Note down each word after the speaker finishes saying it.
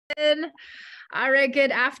All right,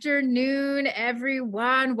 good afternoon,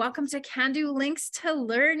 everyone. Welcome to Can Do Links to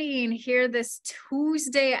Learning here this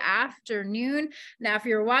Tuesday afternoon. Now, if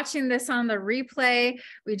you're watching this on the replay,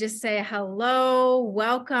 we just say hello,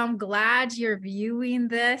 welcome, glad you're viewing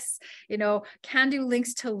this. Can Do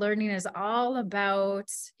Links to Learning is all about,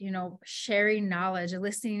 sharing knowledge,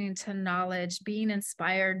 listening to knowledge, being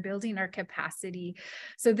inspired, building our capacity.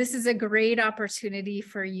 So this is a great opportunity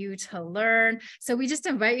for you to learn. So we just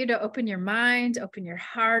invite you to open your mind, open your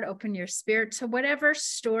heart, open your spirit to whatever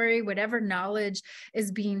story, whatever knowledge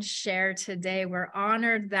is being shared today. We're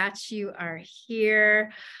honored that you are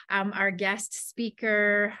here. Our guest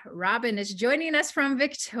speaker, Robyn, is joining us from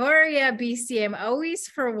Victoria, BC. I'm always,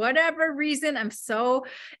 for whatever reason, I'm so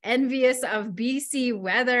envious of BC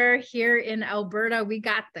weather. Here in Alberta, we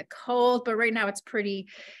got the cold, but right now it's pretty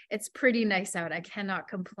nice out. I cannot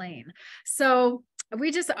complain. So we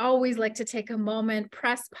just always like to take a moment,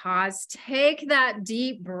 press pause, take that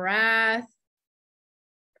deep breath.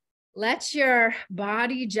 Let your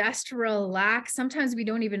body just relax. Sometimes we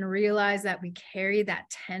don't even realize that we carry that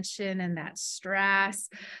tension and that stress.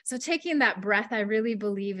 So taking that breath, I really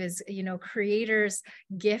believe is, Creator's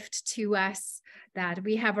gift to us, that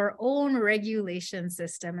we have our own regulation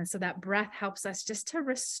system. And so that breath helps us just to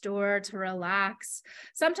restore, to relax.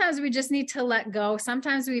 Sometimes we just need to let go.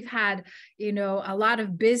 Sometimes we've had, a lot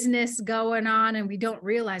of business going on and we don't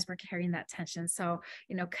realize we're carrying that tension. So,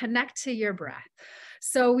 connect to your breath.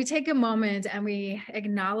 So we take a moment and we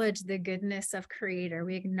acknowledge the goodness of Creator.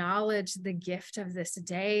 We acknowledge the gift of this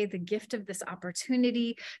day, the gift of this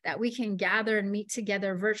opportunity that we can gather and meet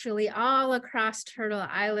together virtually all across Turtle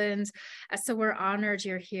Island. So we're honored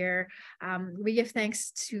you're here. We give thanks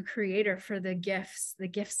to Creator for the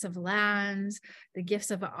gifts of land, the gifts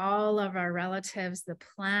of all of our relatives, the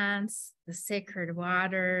plants, the sacred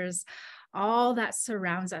waters, all that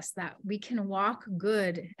surrounds us, that we can walk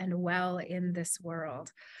good and well in this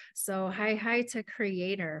world. So hi to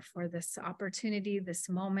Creator for this opportunity, this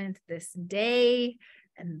moment, this day,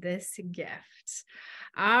 and this gift.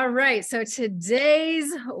 All right, so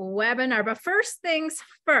today's webinar, but first things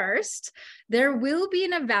first, there will be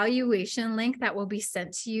an evaluation link that will be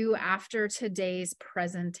sent to you after today's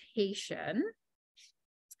presentation.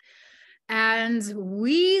 And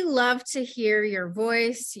we love to hear your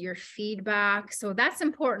voice, your feedback. So that's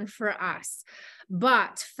important for us.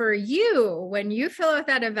 But for you, when you fill out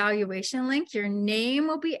that evaluation link, your name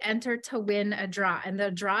will be entered to win a draw. And the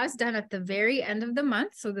draw is done at the very end of the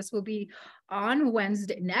month. So this will be on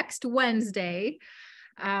Wednesday, next Wednesday.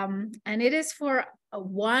 And it is for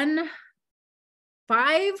one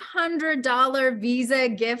 $500 Visa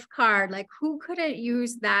gift card. Like, who couldn't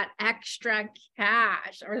use that extra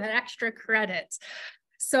cash or that extra credit?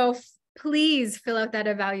 So please fill out that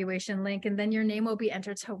evaluation link and then your name will be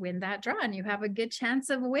entered to win that draw and you have a good chance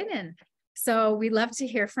of winning. So we love to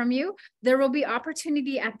hear from you. There will be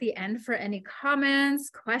opportunity at the end for any comments,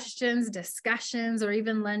 questions, discussions, or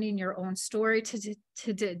even lending your own story to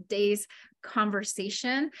today's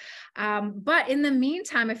conversation. But in the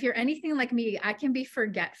meantime, if you're anything like me, I can be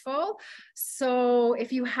forgetful. So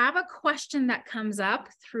if you have a question that comes up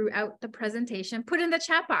throughout the presentation, put in the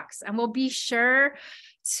chat box and we'll be sure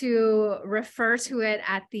to refer to it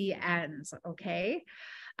at the end, okay?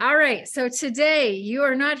 All right, so today you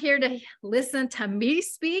are not here to listen to me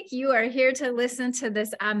speak. You are here to listen to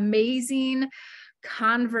this amazing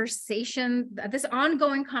conversation, this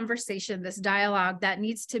ongoing conversation, this dialogue that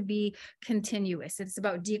needs to be continuous. It's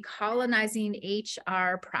about decolonizing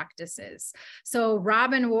HR practices. So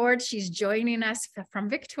Robyn Ward, she's joining us from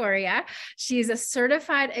Victoria. She's a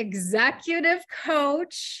certified executive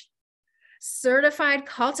coach, certified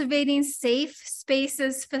Cultivating Safe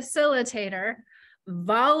Spaces Facilitator,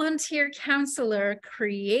 volunteer counselor,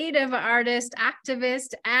 creative artist,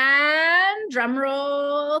 activist, and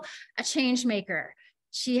drumroll, a change maker.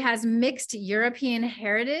 She has mixed European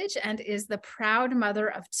heritage and is the proud mother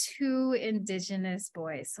of 2 Indigenous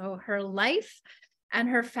boys. So her life and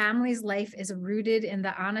her family's life is rooted in the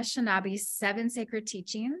Anishinaabe's 7 sacred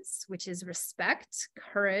teachings, which is respect,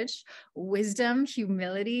 courage, wisdom,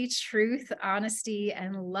 humility, truth, honesty,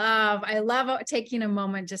 and love. I love taking a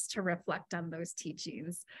moment just to reflect on those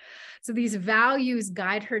teachings. So these values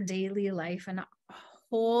guide her daily life and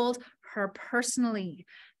hold her personally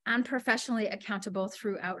and professionally accountable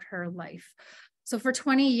throughout her life. So for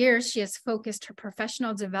 20 years, she has focused her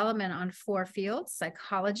professional development on 4 fields: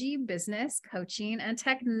 psychology, business, coaching, and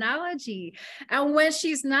technology. And when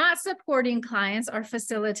she's not supporting clients or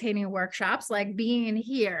facilitating workshops like being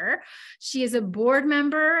here, she is a board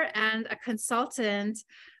member and a consultant.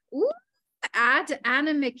 Ooh, at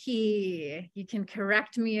Animikii. You can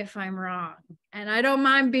correct me if I'm wrong, and I don't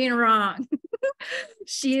mind being wrong.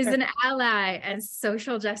 She is an ally and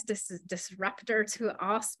social justice disruptor to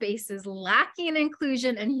all spaces lacking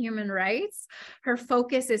inclusion and human rights. Her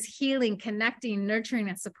focus is healing, connecting, nurturing,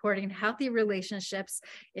 and supporting healthy relationships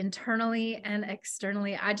internally and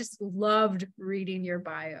externally. I just loved reading your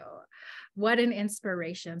bio. What an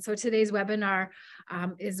inspiration. So today's webinar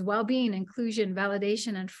is well-being, inclusion,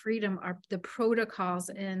 validation, and freedom are the protocols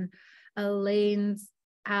in Elaine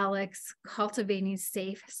Alec's Cultivating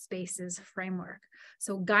Safe Spaces framework.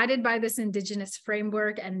 So guided by this Indigenous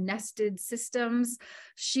framework and nested systems,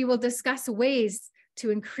 she will discuss ways to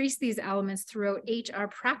increase these elements throughout HR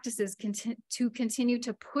practices to continue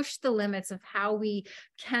to push the limits of how we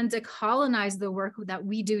can decolonize the work that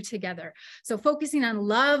we do together. So focusing on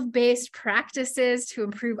love-based practices to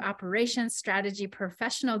improve operations, strategy,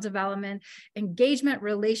 professional development, engagement,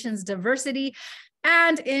 relations, diversity,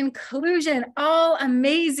 and inclusion. All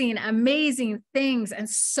amazing, amazing things and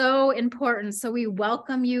so important. So we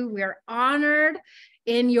welcome you. We're honored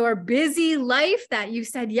in your busy life that you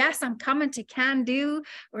said, yes, I'm coming to Can Do,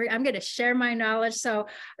 or I'm going to share my knowledge. So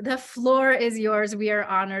the floor is yours. We are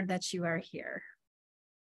honored that you are here.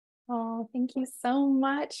 Oh, thank you so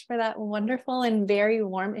much for that wonderful and very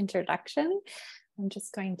warm introduction. I'm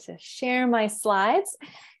just going to share my slides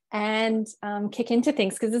and kick into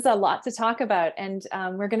things because there's a lot to talk about, and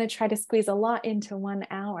we're going to try to squeeze a lot into 1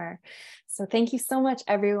 hour. So thank you so much,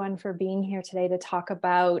 everyone, for being here today to talk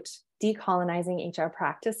about decolonizing HR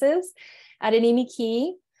practices. At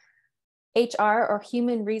Animikii, HR, or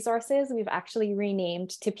human resources, we've actually renamed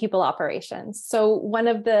to people operations. So one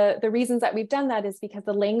of the reasons that we've done that is because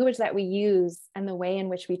the language that we use and the way in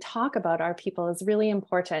which we talk about our people is really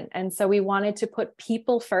important. And so we wanted to put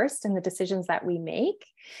people first in the decisions that we make.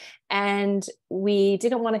 And we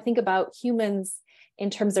didn't want to think about humans in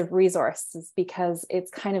terms of resources, because it's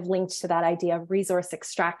kind of linked to that idea of resource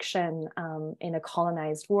extraction in a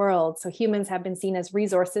colonized world. So humans have been seen as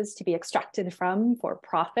resources to be extracted from for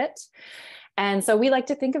profit. And so we like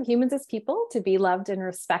to think of humans as people to be loved and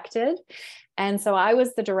respected. And so I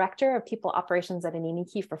was the director of people operations at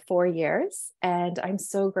Animikii for 4 years. And I'm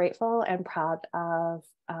so grateful and proud of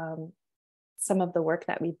some of the work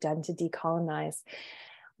that we've done to decolonize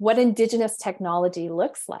what Indigenous technology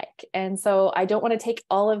looks like. And so I don't want to take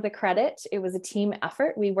all of the credit. It was a team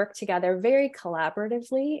effort. We worked together very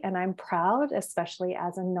collaboratively, and I'm proud, especially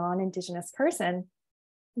as a non-Indigenous person,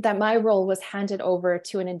 that my role was handed over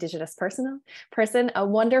to an Indigenous person, a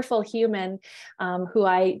wonderful human who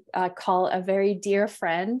I call a very dear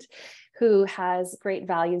friend, who has great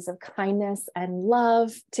values of kindness and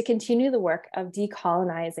love to continue the work of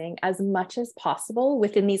decolonizing as much as possible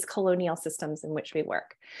within these colonial systems in which we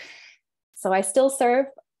work. So I still serve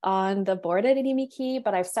on the board at Animikii,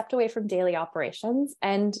 but I've stepped away from daily operations.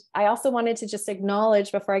 And I also wanted to just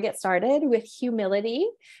acknowledge before I get started with humility,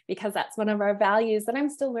 because that's one of our values that I'm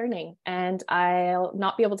still learning. And I'll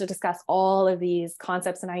not be able to discuss all of these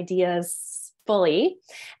concepts and ideas fully.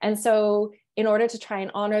 And so in order to try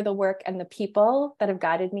and honor the work and the people that have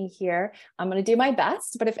guided me here, I'm going to do my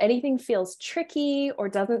best. But if anything feels tricky or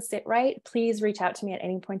doesn't sit right, please reach out to me at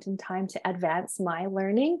any point in time to advance my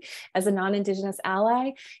learning as a non-Indigenous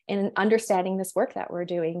ally in understanding this work that we're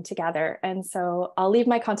doing together. And so I'll leave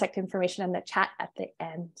my contact information in the chat at the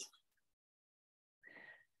end.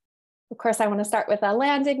 Of course, I want to start with a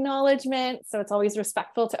land acknowledgement. So it's always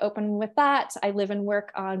respectful to open with that. I live and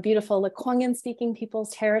work on beautiful Lekwungen speaking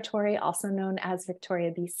people's territory, also known as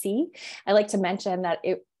Victoria, BC. I like to mention that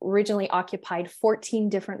it originally occupied 14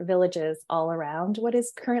 different villages all around what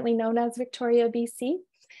is currently known as Victoria, BC.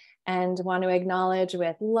 And want to acknowledge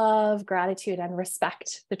with love, gratitude, and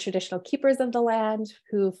respect the traditional keepers of the land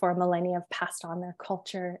who for millennia have passed on their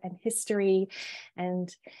culture and history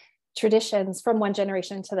and traditions from one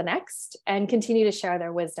generation to the next, and continue to share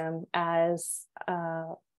their wisdom as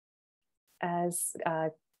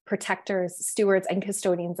protectors, stewards, and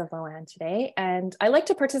custodians of the land today. And I like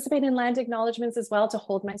to participate in land acknowledgements as well to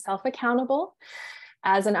hold myself accountable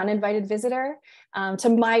as an uninvited visitor to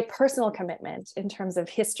my personal commitment in terms of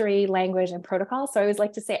history, language, and protocol. So I always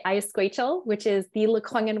like to say Ayasquachel, which is the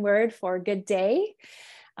Lekwungen word for good day,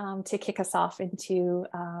 to kick us off into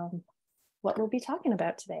what we'll be talking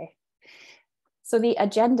about today. So the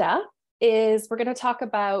agenda is we're going to talk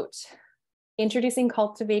about introducing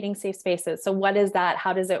cultivating safe spaces. So what is that?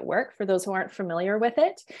 How does it work for those who aren't familiar with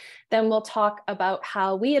it? Then we'll talk about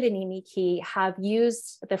how we at Animikii have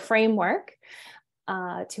used the framework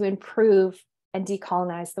to improve and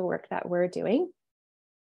decolonize the work that we're doing.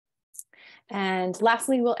 And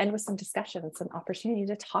lastly, we'll end with some discussion, some opportunity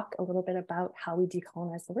to talk a little bit about how we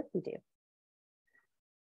decolonize the work we do.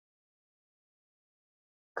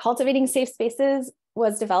 Cultivating Safe Spaces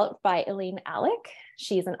was developed by Elaine Alec.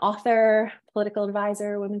 She's an author, political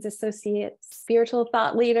advisor, women's associate, spiritual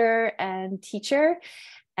thought leader, and teacher,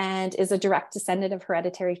 and is a direct descendant of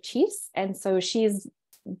hereditary chiefs. And so she's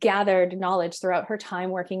gathered knowledge throughout her time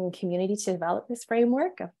working in community to develop this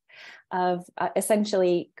framework of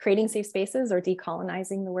essentially creating safe spaces or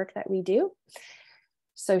decolonizing the work that we do.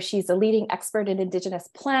 So she's a leading expert in Indigenous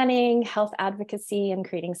planning, health advocacy, and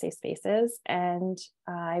creating safe spaces. And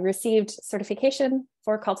I received certification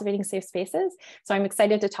for Cultivating Safe Spaces. So I'm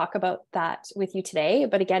excited to talk about that with you today.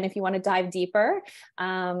 But again, if you want to dive deeper,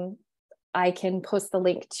 I can post the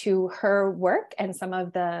link to her work and some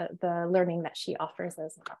of the learning that she offers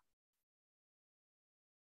as well.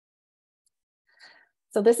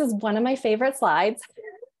 So this is one of my favorite slides.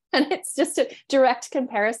 And it's just a direct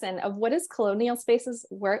comparison of what does colonial spaces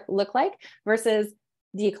look like versus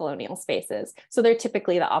decolonial spaces. So they're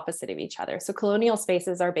typically the opposite of each other. So colonial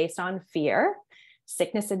spaces are based on fear,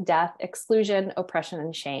 sickness and death, exclusion, oppression,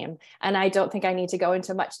 and shame. And I don't think I need to go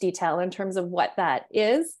into much detail in terms of what that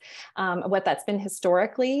is, what that's been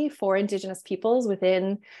historically for Indigenous peoples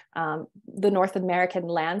within the North American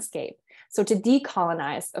landscape. So to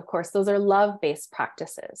decolonize, of course, those are love-based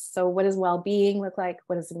practices. So what does well-being look like?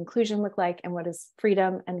 What does inclusion look like? And what does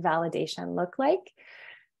freedom and validation look like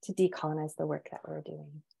to decolonize the work that we're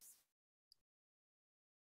doing?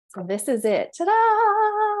 So this is it.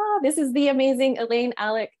 Ta-da! This is the amazing Elaine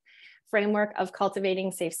Alec framework of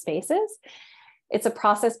cultivating safe spaces. It's a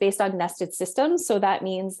process based on nested systems. So that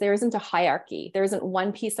means there isn't a hierarchy. There isn't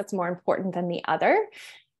one piece that's more important than the other.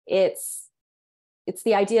 It's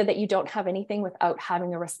the idea that you don't have anything without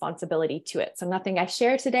having a responsibility to it. So nothing I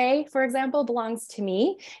share today, for example, belongs to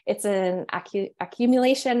me. It's an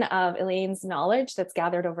accumulation of Elaine's knowledge that's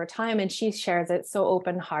gathered over time, and she shares it so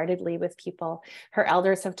open-heartedly with people. Her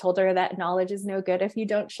elders have told her that knowledge is no good if you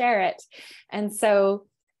don't share it. And so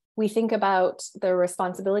we think about the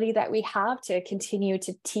responsibility that we have to continue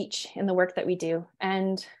to teach in the work that we do.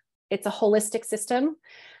 And it's a holistic system.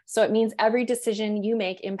 So it means every decision you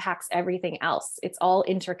make impacts everything else. It's all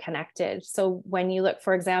interconnected. So when you look,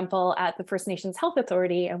 for example, at the First Nations Health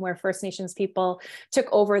Authority and where First Nations people took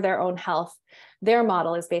over their own health, their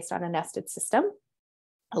model is based on a nested system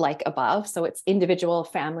like above. So it's individual,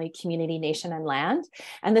 family, community, nation, and land.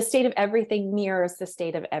 And the state of everything mirrors the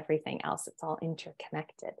state of everything else. It's all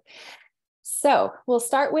interconnected. So we'll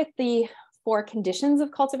start with the 4 conditions of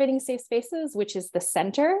cultivating safe spaces, which is the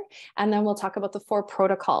center. And then we'll talk about the 4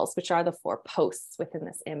 protocols, which are the 4 posts within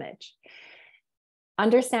this image.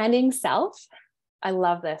 Understanding self. I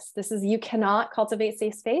love this. This is, you cannot cultivate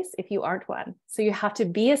safe space if you aren't one. So you have to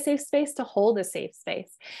be a safe space to hold a safe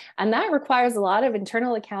space. And that requires a lot of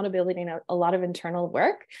internal accountability and a lot of internal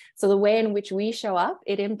work. So the way in which we show up,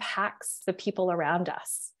 it impacts the people around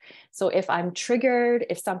us. So if I'm triggered,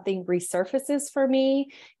 if something resurfaces for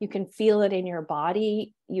me, you can feel it in your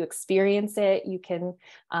body, you experience it, you can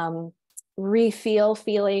re-feel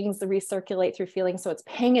feelings, recirculate through feelings. So it's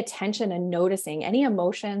paying attention and noticing any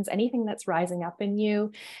emotions, anything that's rising up in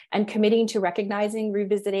you, and committing to recognizing,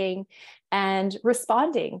 revisiting, and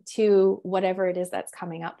responding to whatever it is that's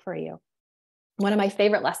coming up for you. One of my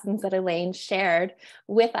favorite lessons that Elaine shared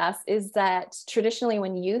with us is that traditionally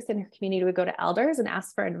when youth in her community would go to elders and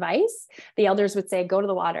ask for advice, the elders would say, go to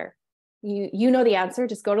the water. You know the answer,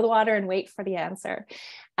 just go to the water and wait for the answer.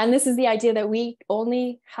 And this is the idea that we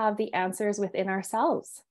only have the answers within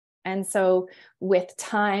ourselves. And so with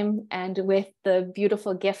time and with the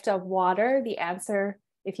beautiful gift of water, the answer,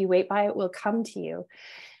 if you wait by it, will come to you.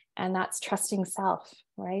 And that's trusting self,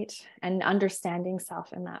 right? And understanding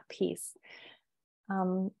self in that piece.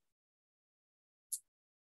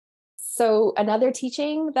 So another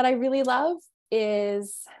teaching that I really love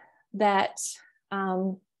is that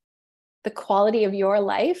the quality of your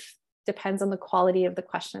life depends on the quality of the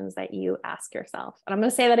questions that you ask yourself. And I'm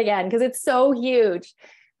going to say that again, because it's so huge.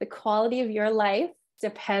 The quality of your life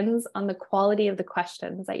depends on the quality of the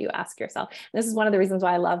questions that you ask yourself. And this is one of the reasons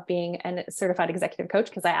why I love being a certified executive coach,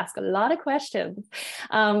 because I ask a lot of questions.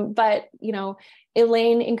 But, you know,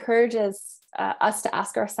 Elaine encourages us to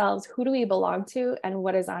ask ourselves, who do we belong to and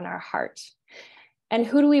what is on our heart? And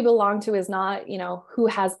who do we belong to is not, you know, who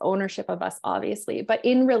has ownership of us, obviously, but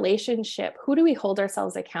in relationship, who do we hold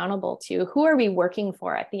ourselves accountable to? Who are we working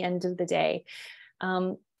for at the end of the day?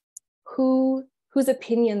 Whose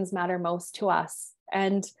opinions matter most to us?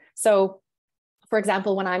 And so, for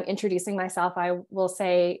example, when I'm introducing myself, I will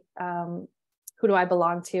say, Who do I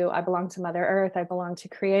belong to? I belong to Mother Earth. I belong to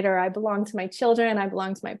Creator. I belong to my children. I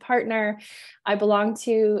belong to my partner. I belong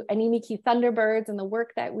to Animikii Thunderbirds and the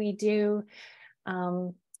work that we do,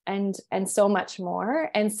 and so much more.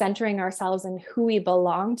 And centering ourselves in who we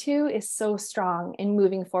belong to is so strong in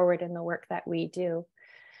moving forward in the work that we do.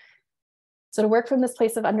 So to work from this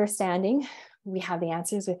place of understanding, we have the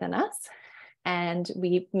answers within us, and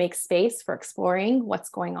we make space for exploring what's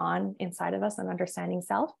going on inside of us and understanding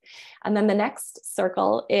self. And then the next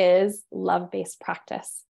circle is love-based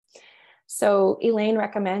practice. So Elaine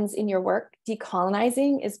recommends in your work,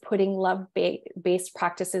 decolonizing is putting love-based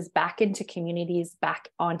practices back into communities, back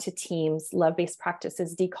onto teams. Love-based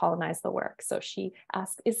practices decolonize the work. So she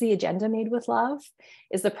asks, is the agenda made with love?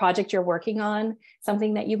 Is the project you're working on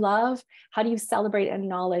something that you love? How do you celebrate and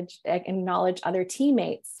acknowledge other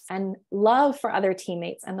teammates and love for other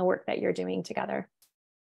teammates and the work that you're doing together?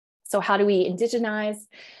 So how do we indigenize,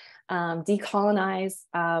 decolonize?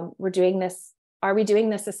 Are we doing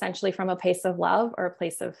this essentially from a place of love or a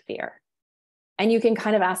place of fear? And you can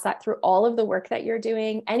kind of ask that through all of the work that you're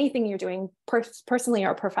doing, anything you're doing personally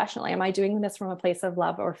or professionally. Am I doing this from a place of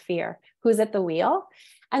love or fear? Who's at the wheel?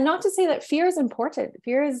 And not to say that fear is important.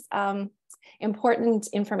 Fear is important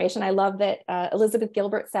information. I love that Elizabeth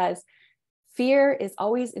Gilbert says, fear is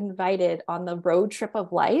always invited on the road trip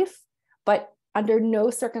of life, but under no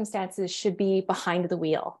circumstances should be behind the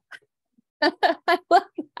wheel. I love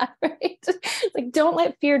that, right? Like, don't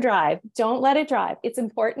let fear drive. Don't let it drive. It's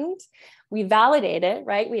important. We validate it,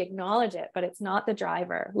 right? We acknowledge it, but it's not the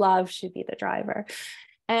driver. Love should be the driver.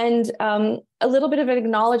 And a little bit of an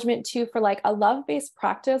acknowledgement too for like a love-based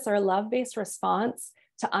practice or a love-based response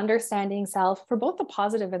to understanding self for both the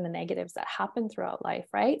positive and the negatives that happen throughout life,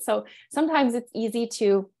 right? So sometimes it's easy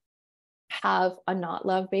to have a not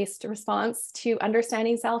love-based response to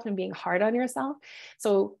understanding self and being hard on yourself.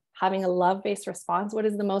 So having a love-based response, what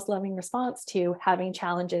is the most loving response to having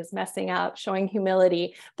challenges, messing up, showing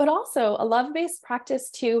humility, but also a love-based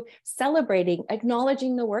practice to celebrating,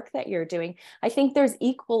 acknowledging the work that you're doing. I think there's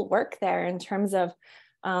equal work there in terms of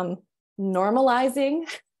normalizing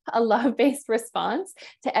a love-based response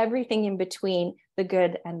to everything in between the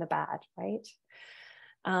good and the bad, right?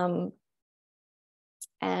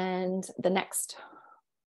 And the next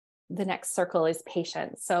circle is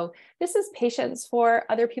patience. So this is patience for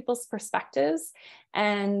other people's perspectives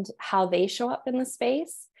and how they show up in the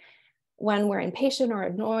space. When we're impatient or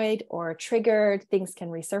annoyed or triggered, things can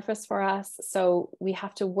resurface for us. So we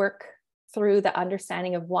have to work through the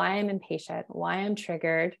understanding of why I'm impatient, why I'm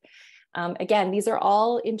triggered. Again, these are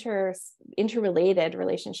all interrelated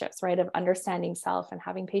relationships, right? Of understanding self and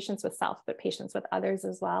having patience with self, but patience with others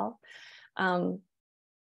as well.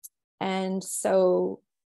 And so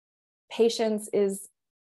patience is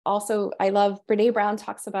also, I love, Brene Brown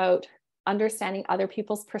talks about understanding other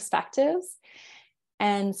people's perspectives.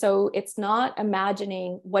 And so it's not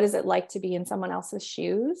imagining what is it like to be in someone else's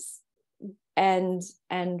shoes and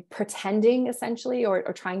pretending essentially, or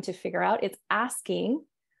trying to figure out. It's asking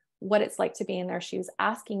what it's like to be in their shoes,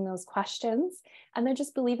 asking those questions, and then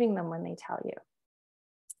just believing them when they tell you.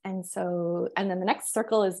 And so, and then the next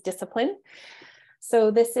circle is discipline.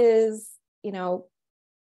 So this is, you know,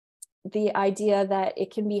 the idea that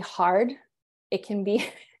it can be hard, it can be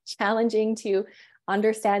challenging to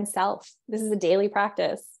understand self. This is a daily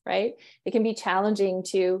practice, right? It can be challenging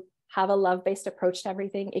to have a love-based approach to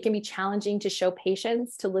everything. It can be challenging to show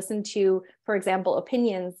patience, to listen to, for example,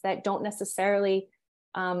 opinions that don't necessarily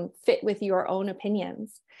fit with your own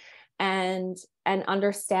opinions, and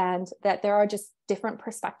understand that there are just different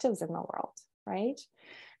perspectives in the world, right?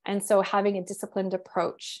 And so having a disciplined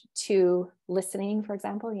approach to listening, for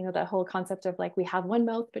example, you know, the whole concept of like, we have one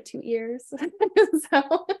mouth, but two ears.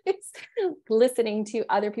 So it's listening to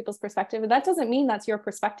other people's perspective. And that doesn't mean that's your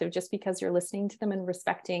perspective just because you're listening to them and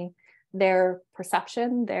respecting their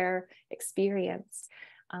perception, their experience.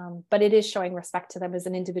 But it is showing respect to them as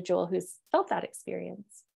an individual who's felt that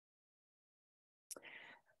experience.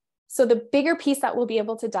 So the bigger piece that we'll be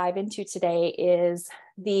able to dive into today is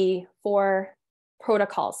the 4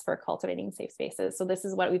 protocols for cultivating safe spaces. So this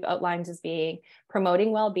is what we've outlined as being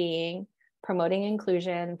promoting well-being, promoting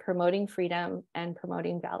inclusion, promoting freedom, and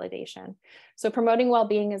promoting validation. So promoting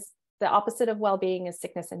well-being is the opposite of well-being is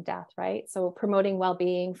sickness and death, right? So promoting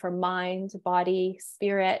well-being for mind, body,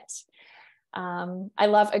 spirit. I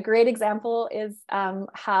love a great example is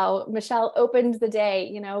how Michelle opened the day,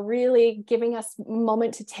 you know, really giving us a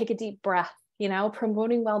moment to take a deep breath, you know,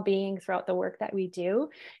 promoting well-being throughout the work that we do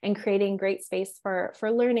and creating great space for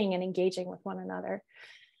learning and engaging with one another.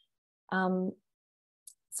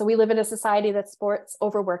 So we live in a society that supports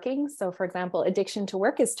overworking. So for example, addiction to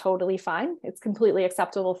work is totally fine. It's completely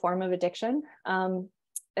acceptable form of addiction. And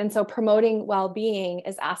so promoting well-being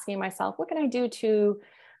is asking myself, what can I do to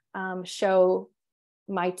show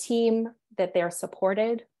my team that they're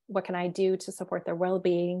supported? What can I do to support their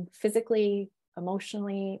well-being physically,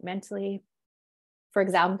 emotionally, mentally? For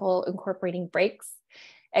example, incorporating breaks,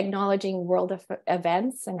 acknowledging world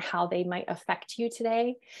events and how they might affect you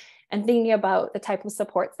today, and thinking about the type of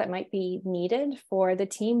supports that might be needed for the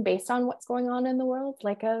team based on what's going on in the world,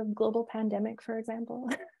 like a global pandemic, for example.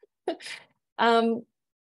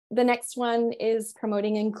 The next one is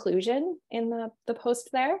promoting inclusion in the post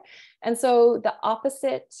there. And so the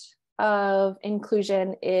opposite of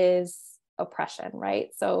inclusion is oppression, right?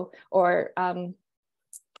 So, or, sorry,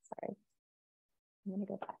 I'm gonna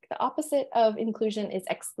go back. The opposite of inclusion is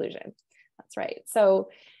exclusion. That's right. So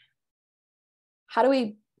how do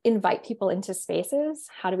we invite people into spaces?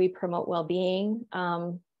 How do we promote well-being?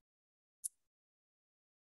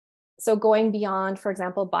 So going beyond, for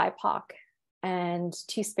example, BIPOC and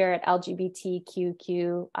Two-Spirit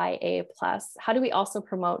LGBTQIA+, how do we also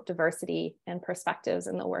promote diversity and perspectives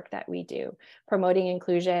in the work that we do? Promoting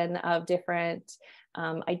inclusion of different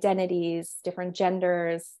identities, different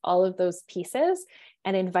genders, all of those pieces,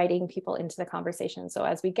 and inviting people into the conversation. So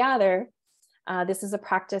as we gather, this is a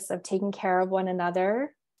practice of taking care of one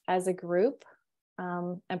another as a group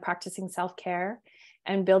and practicing self-care.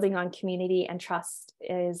 And building on community and trust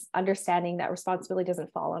is understanding that responsibility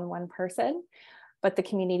doesn't fall on one person, but the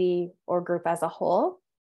community or group as a whole.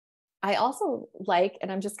 I also like,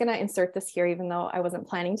 and I'm just going to insert this here, even though I wasn't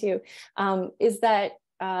planning to, is that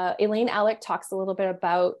Elaine Alec talks a little bit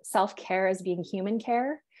about self-care as being human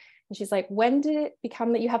care. And she's like, when did it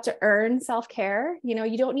become that you have to earn self-care? You know,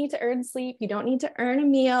 you don't need to earn sleep. You don't need to earn a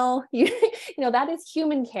meal. You know, that is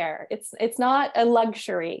human care. It's not a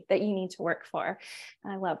luxury that you need to work for.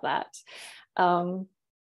 I love that.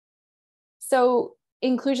 So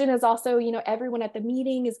inclusion is also, you know, everyone at the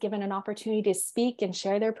meeting is given an opportunity to speak and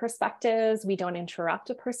share their perspectives. We don't interrupt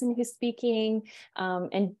a person who's speaking,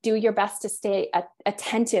 and do your best to stay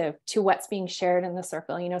attentive to what's being shared in the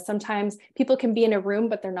circle. You know, sometimes people can be in a room,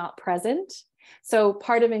 but they're not present. So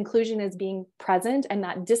part of inclusion is being present, and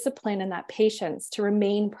that discipline and that patience to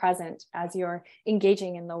remain present as you're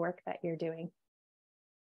engaging in the work that you're doing.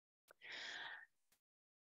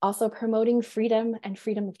 Also promoting freedom and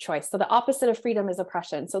freedom of choice. So the opposite of freedom is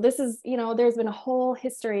oppression. So this is, you know, there's been a whole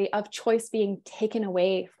history of choice being taken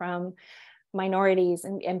away from minorities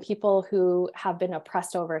and people who have been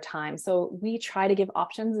oppressed over time. So we try to give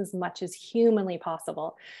options as much as humanly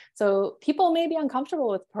possible. So people may be uncomfortable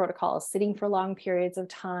with protocols, sitting for long periods of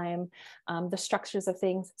time, the structures of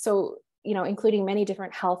things. So, you know, including many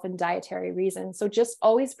different health and dietary reasons. So just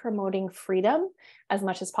always promoting freedom as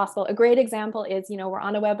much as possible. A great example is, you know, we're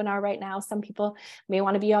on a webinar right now. Some people may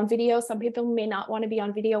want to be on video. Some people may not want to be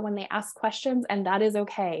on video when they ask questions, and that is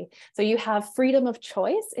okay. So you have freedom of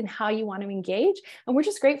choice in how you want to engage. And we're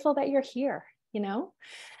just grateful that you're here, you know.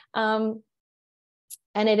 And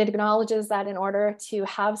it acknowledges that in order to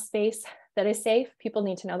have space that is safe, people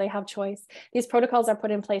need to know they have choice. These protocols are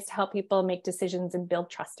put in place to help people make decisions and build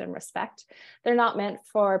trust and respect. They're not meant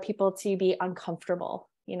for people to be uncomfortable,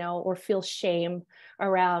 you know, or feel shame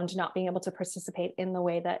around not being able to participate in the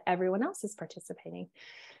way that everyone else is participating.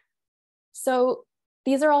 So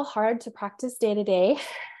these are all hard to practice day to day,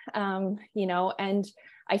 you know, and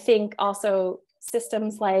I think also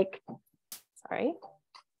systems like, sorry,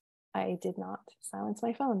 I did not silence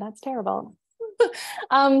my phone. That's terrible.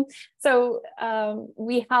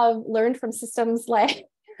 We have learned from systems like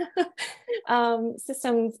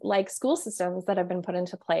school systems that have been put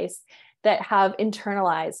into place that have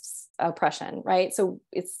internalized oppression, right? So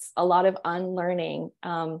it's a lot of unlearning.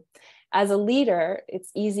 As a leader,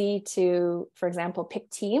 it's easy to, for example, pick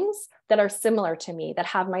teams that are similar to me, that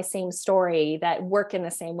have my same story, that work in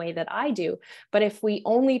the same way that I do. But if we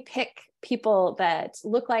only pick people that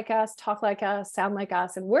look like us, talk like us, sound like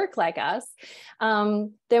us, and work like us,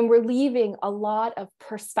 then we're leaving a lot of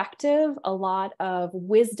perspective, a lot of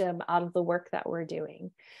wisdom out of the work that we're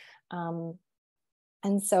doing.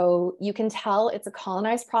 And so you can tell it's a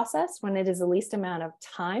colonized process when it is the least amount of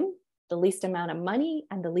time, the least amount of money,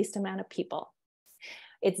 and the least amount of people.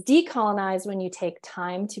 It's decolonized when you take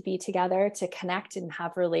time to be together, to connect and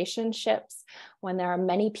have relationships, when there are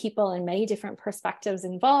many people and many different perspectives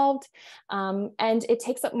involved. And it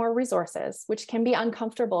takes up more resources, which can be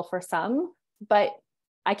uncomfortable for some. But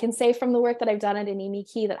I can say from the work that I've done at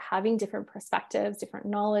Animikii that having different perspectives, different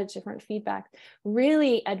knowledge, different feedback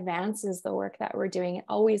really advances the work that we're doing. It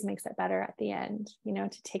always makes it better at the end, you know,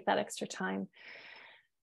 to take that extra time.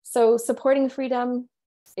 So supporting freedom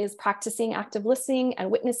is practicing active listening and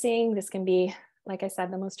witnessing. This can be, like I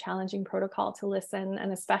said, the most challenging protocol to listen.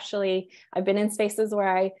 And especially I've been in spaces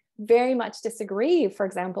where I very much disagree, for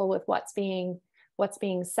example, with what's being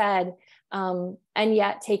said. And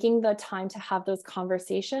yet taking the time to have those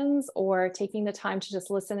conversations, or taking the time to just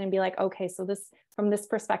listen and be like, okay, so this, from this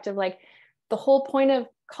perspective, like the whole point of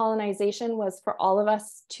colonization was for all of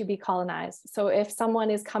us to be colonized. So if someone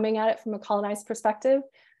is coming at it from a colonized perspective,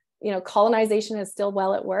 you know, colonization is still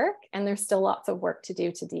well at work, and there's still lots of work to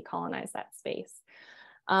do to decolonize that space.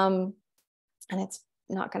 And it's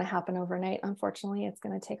not going to happen overnight. Unfortunately, it's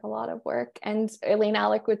going to take a lot of work. And Elaine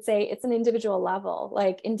Alec would say it's an individual level.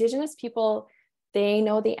 Like Indigenous people, they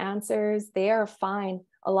know the answers, they are fine.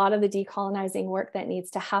 A lot of the decolonizing work that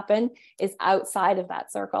needs to happen is outside of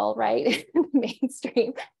that circle, right?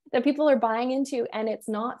 Mainstream that people are buying into, and it's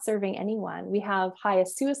not serving anyone. We have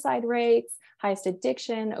highest suicide rates, highest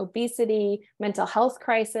addiction, obesity, mental health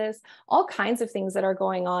crisis, all kinds of things that are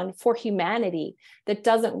going on for humanity that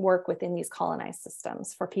doesn't work within these colonized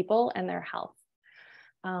systems for people and their health.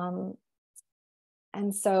 And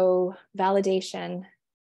so validation,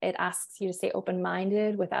 it asks you to stay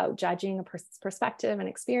open-minded without judging a person's perspective and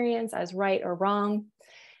experience as right or wrong.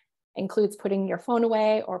 Includes putting your phone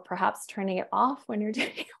away, or perhaps turning it off when you're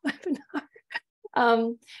doing a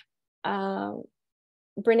webinar.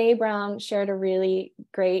 Brene Brown shared a really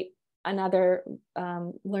great, another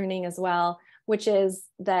learning as well, which is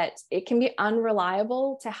that it can be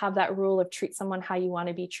unreliable to have that rule of treat someone how you want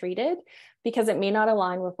to be treated, because it may not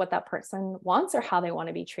align with what that person wants or how they want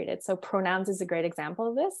to be treated. So pronouns is a great example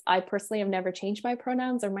of this. I personally have never changed my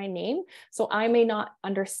pronouns or my name, so I may not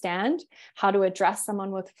understand how to address someone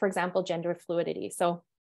with, for example, gender fluidity. So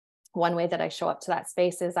one way that I show up to that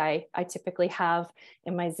space is I typically have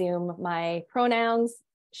in my Zoom my pronouns,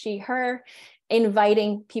 she, her,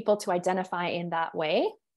 inviting people to identify in that way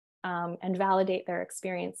and validate their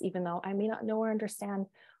experience, even though I may not know or understand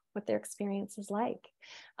what their experience is like.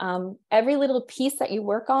 Every little piece that you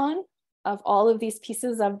work on of all of these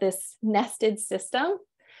pieces of this nested system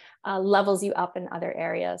levels you up in other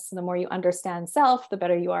areas. So the more you understand self, the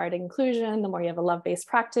better you are at inclusion. The more you have a love-based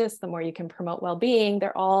practice, the more you can promote well-being.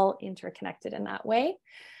 They're all interconnected in that way.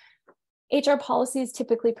 HR policies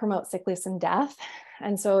typically promote sickness and death.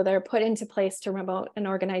 And so they're put into place to promote an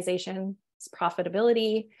organization's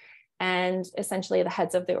profitability and essentially the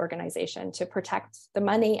heads of the organization to protect the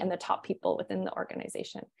money and the top people within the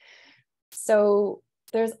organization. So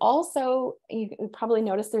there's also, you probably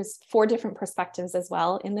noticed there's 4 different perspectives as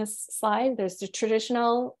well in this slide. There's the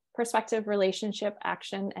traditional perspective, relationship,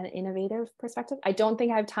 action, and innovative perspective. I don't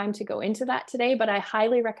think I have time to go into that today, but I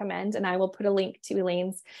highly recommend, and I will put a link to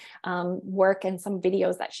Elaine's work and some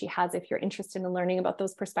videos that she has if you're interested in learning about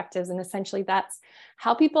those perspectives. And essentially that's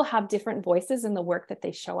how people have different voices in the work that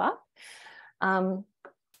they show up.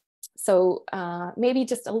 So maybe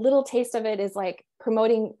just a little taste of it is like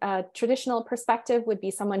promoting a traditional perspective would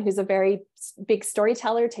be someone who's a very big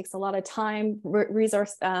storyteller, takes a lot of time,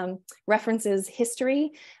 references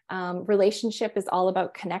history. Relationship is all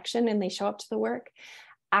about connection, and they show up to the work.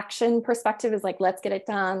 Action perspective is like, let's get it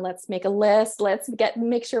done. Let's make a list. Let's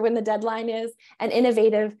make sure when the deadline is. And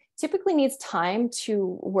innovative typically needs time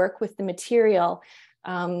to work with the material.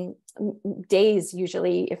 Days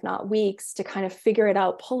usually, if not weeks, to kind of figure it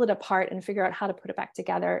out, pull it apart, and figure out how to put it back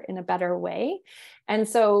together in a better way. And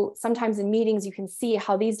so sometimes in meetings, you can see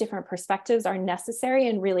how these different perspectives are necessary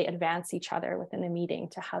and really advance each other within a meeting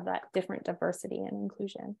to have that different diversity and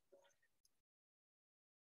inclusion.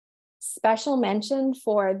 Special mention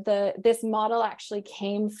for this model actually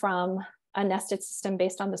came from a nested system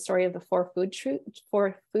based on the story of the four food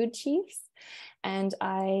chiefs. And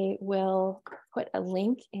I will put a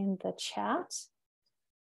link in the chat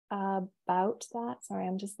about that. Sorry,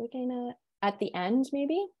 I'm just looking at the end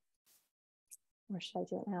maybe. Or should I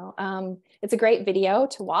do it now? It's a great video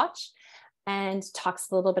to watch and talks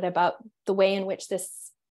a little bit about the way in which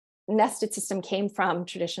this nested system came from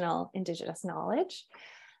traditional Indigenous knowledge.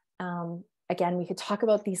 Again, we could talk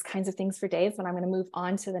about these kinds of things for days, but I'm going to move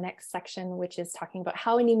on to the next section, which is talking about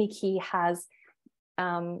how Animikii has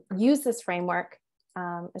used this framework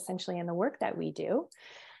essentially in the work that we do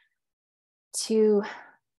to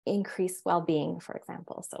increase well-being, for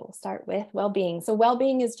example. So we'll start with well-being. So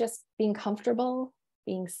well-being is just being comfortable,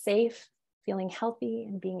 being safe, feeling healthy,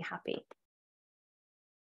 and being happy.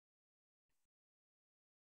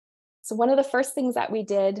 So one of the first things that we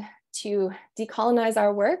did to decolonize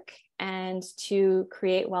our work and to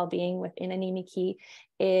create well-being within Animikii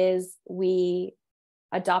is we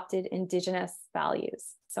adopted Indigenous values.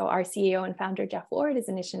 So our CEO and founder, Jeff Ward, is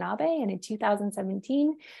Anishinaabe. And in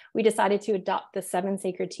 2017, we decided to adopt the 7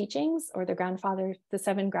 sacred teachings, or the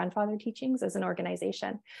 7 grandfather teachings, as an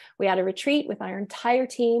organization. We had a retreat with our entire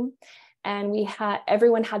team, and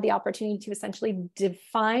everyone had the opportunity to essentially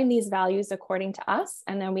define these values according to us.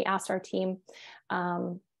 And then we asked our team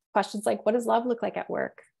questions like, what does love look like at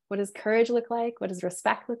work? What does courage look like? What does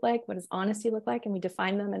respect look like? What does honesty look like? And we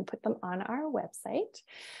defined them and put them on our website.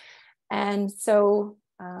 And so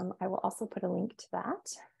I will also put a link to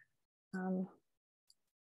that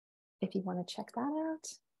if you want to check that out.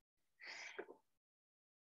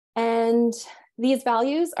 And these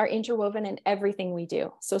values are interwoven in everything we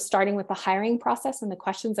do. So starting with the hiring process and the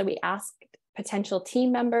questions that we ask potential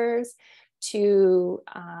team members, to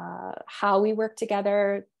how we work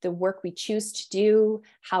together, the work we choose to do,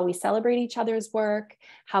 how we celebrate each other's work,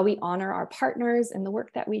 how we honor our partners in the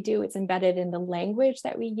work that we do. It's embedded in the language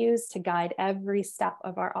that we use to guide every step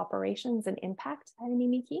of our operations and impact at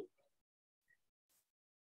Animikii.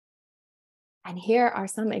 And here are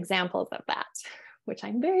some examples of that, which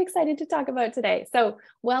I'm very excited to talk about today. So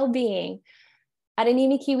well-being. At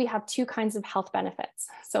Animikii, we have 2 kinds of health benefits.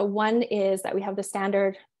 So one is that we have the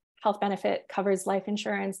standard health benefit, covers life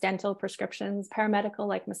insurance, dental, prescriptions, paramedical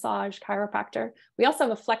like massage, chiropractor. We also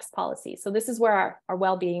have a flex policy. So this is where our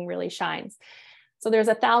well-being really shines. So there's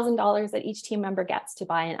 $1,000 that each team member gets to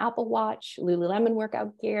buy an Apple Watch, Lululemon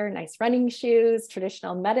workout gear, nice running shoes,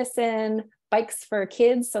 traditional medicine, bikes for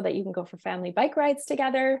kids so that you can go for family bike rides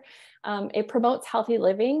together. It promotes healthy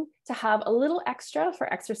living to have a little extra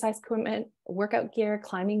for exercise equipment, workout gear,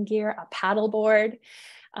 climbing gear, a paddle board,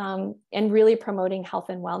 and really promoting health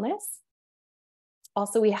and wellness.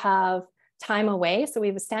 Also, we have time away. So we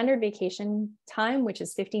have a standard vacation time, which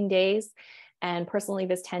is 15 days, and personal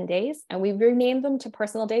leave is 10 days. And we've renamed them to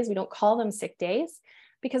personal days. We don't call them sick days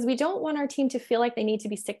because we don't want our team to feel like they need to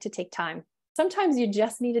be sick to take time. Sometimes you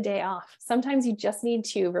just need a day off. Sometimes you just need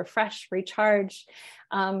to refresh, recharge,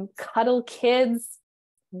 cuddle kids,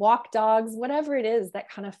 walk dogs, whatever it is that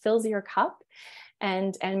kind of fills your cup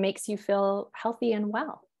and makes you feel healthy and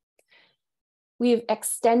well. We've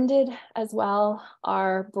extended as well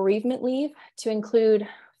our bereavement leave to include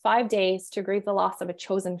 5 days to grieve the loss of a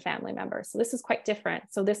chosen family member. So this is quite different.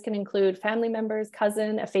 So this can include family members,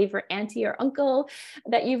 cousin, a favorite auntie or uncle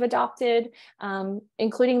that you've adopted,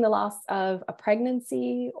 including the loss of a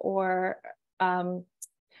pregnancy or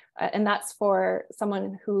and that's for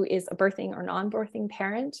someone who is a birthing or non-birthing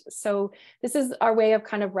parent. So this is our way of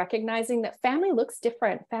kind of recognizing that family looks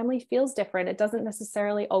different, family feels different. It doesn't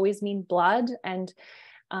necessarily always mean blood. And,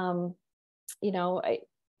 you know,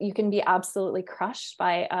 you can be absolutely crushed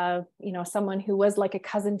by, you know, someone who was like a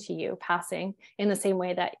cousin to you passing in the same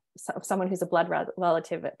way that someone who's a blood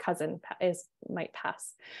relative, cousin might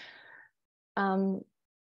pass.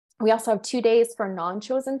 We also have 2 days for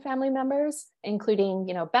non-chosen family members, including,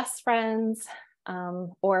 you know, best friends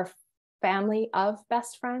or family of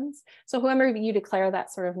best friends. So whoever you declare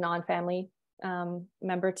that sort of non-family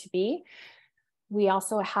member to be. We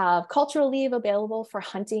also have cultural leave available for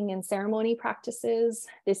hunting and ceremony practices.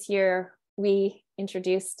 This year, we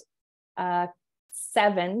introduced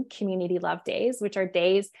 7 community love days, which are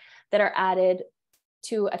days that are added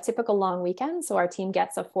to a typical long weekend. So our team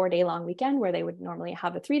gets a 4-day long weekend where they would normally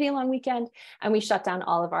have a 3-day long weekend, and we shut down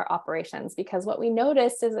all of our operations because what we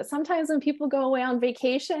noticed is that sometimes when people go away on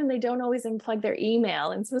vacation, they don't always unplug their email.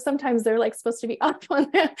 And so sometimes they're like supposed to be off they're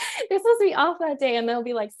supposed to be off that day and they'll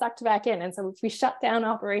be like sucked back in. And so if we shut down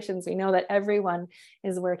operations, we know that everyone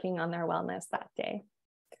is working on their wellness that day.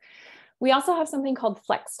 We also have something called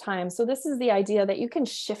flex time. So this is the idea that you can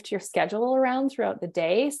shift your schedule around throughout the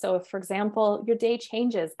day. So if, for example, your day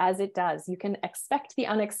changes as it does, you can expect the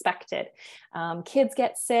unexpected. Kids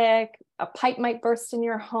get sick, a pipe might burst in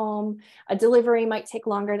your home, a delivery might take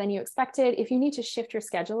longer than you expected. If you need to shift your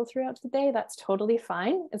schedule throughout the day, that's totally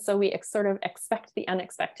fine. And so we sort of expect the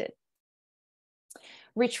unexpected.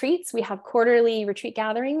 Retreats, we have quarterly retreat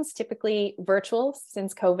gatherings, typically virtual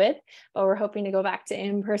since COVID, but we're hoping to go back to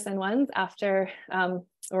in-person ones after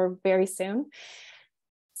or very soon.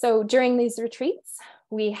 So during these retreats,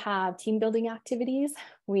 we have team building activities.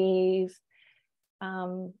 We've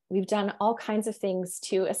done all kinds of things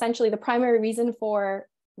to essentially, the primary reason for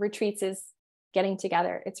retreats is getting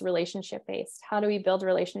together. It's relationship based. How do we build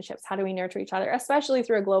relationships? How do we nurture each other, especially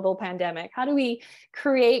through a global pandemic? How do we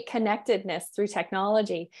create connectedness through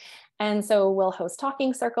technology? And so we'll host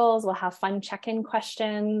talking circles. We'll have fun check-in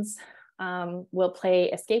questions. We'll play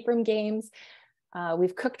escape room games.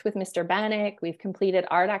 We've cooked with Mr. Bannock. We've completed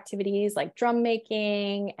art activities like drum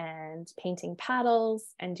making and painting paddles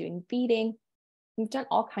and doing beading. We've done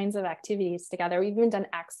all kinds of activities together. We've even done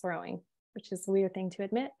axe throwing, which is a weird thing to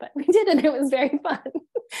admit, but we did, and it was very fun.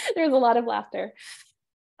 There was a lot of laughter.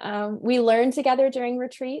 We learned together during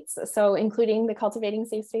retreats, so including the Cultivating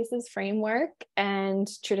Safe Spaces framework and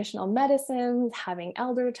traditional medicines, having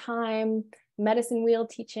elder time, medicine wheel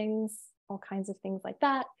teachings, all kinds of things like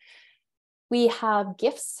that. We have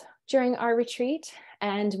gifts during our retreat,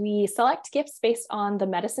 and we select gifts based on the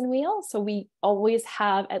medicine wheel. So we always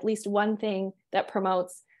have at least one thing that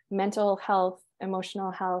promotes mental health,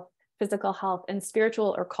 emotional health, physical health, and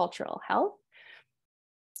spiritual or cultural health.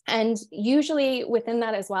 And usually within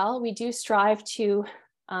that as well, we do strive to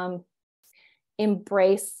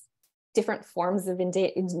embrace different forms of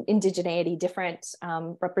indigeneity, different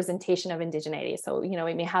representation of indigeneity. So, you know,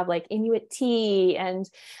 we may have like Inuit tea and,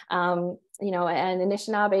 you know, an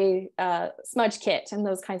Anishinaabe smudge kit and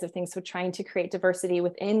those kinds of things. So trying to create diversity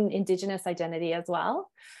within Indigenous identity as well.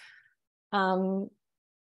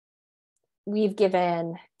 We've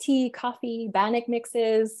given tea, coffee, bannock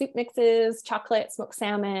mixes, soup mixes, chocolate, smoked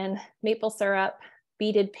salmon, maple syrup,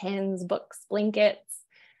 beaded pins, books, blankets,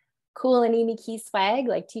 cool Animikii swag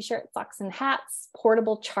like t-shirts, socks, and hats,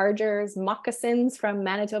 portable chargers, moccasins from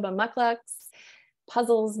Manitoba mucklucks,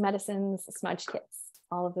 puzzles, medicines, smudge kits,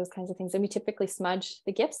 all of those kinds of things. And we typically smudge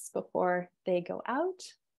the gifts before they go out.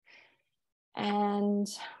 And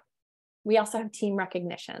we also have team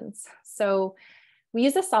recognitions. So we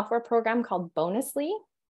use a software program called Bonusly,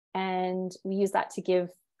 and we use that to give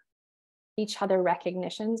each other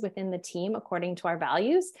recognitions within the team according to our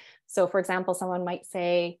values. So for example, someone might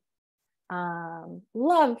say,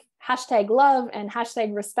 love, and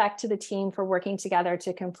hashtag respect to the team for working together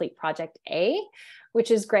to complete project A,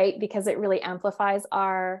 which is great because it really amplifies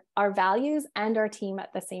our values and our team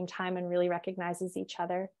at the same time and really recognizes each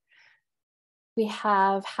other. We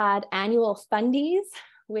have had annual fundies,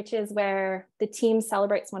 which is where the team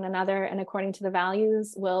celebrates one another, and according to the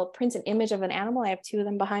values, will print an image of an animal. I have two of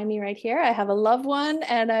them behind me right here. I have a love one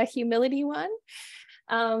and a humility one.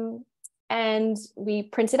 And we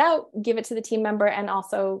print it out, give it to the team member, and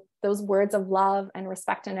also those words of love and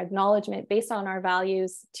respect and acknowledgement based on our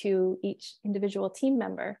values to each individual team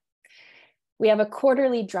member. We have a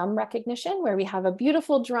quarterly drum recognition where we have a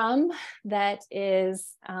beautiful drum that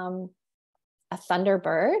is a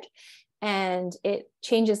Thunderbird, and it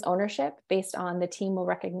changes ownership based on the team will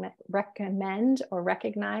recommend or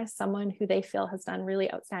recognize someone who they feel has done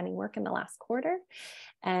really outstanding work in the last quarter.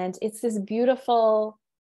 And it's this beautiful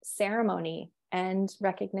ceremony and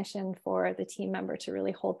recognition for the team member to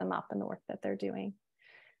really hold them up in the work that they're doing.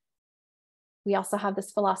 We also have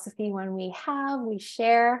this philosophy: when we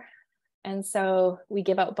share. And so we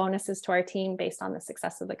give out bonuses to our team based on the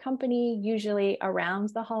success of the company, usually around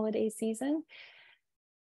the holiday season.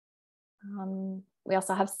 We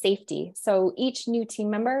also have safety. So each new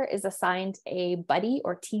team member is assigned a buddy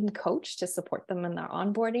or team coach to support them in their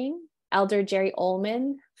onboarding. Elder Jerry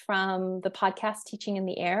Ullman from the podcast Teaching in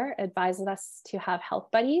the Air advises us to have health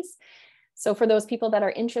buddies. So for those people that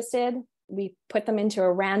are interested, we put them into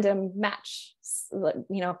a random match. You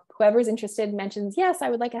know, whoever's interested mentions, yes, I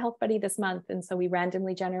would like a health buddy this month. And so we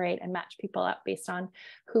randomly generate and match people up based on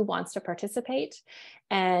who wants to participate.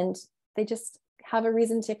 And they just have a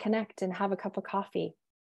reason to connect and have a cup of coffee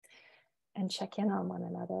and check in on one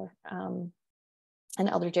another. And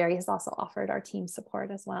Elder Jerry has also offered our team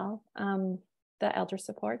support as well, the elder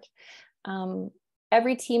support.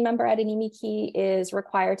 Every team member at Animikii is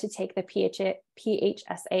required to take the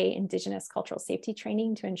PHSA Indigenous Cultural Safety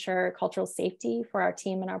Training to ensure cultural safety for our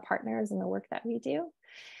team and our partners in the work that we do.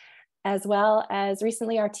 As well as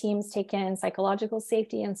recently our team's taken psychological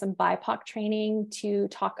safety and some BIPOC training to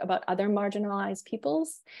talk about other marginalized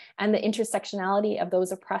peoples and the intersectionality of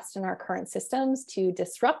those oppressed in our current systems to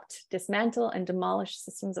disrupt, dismantle, and demolish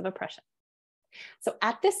systems of oppression. So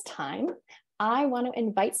at this time, I want to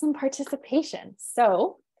invite some participation.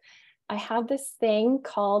 So I have this thing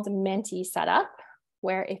called Menti set up,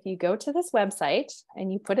 where if you go to this website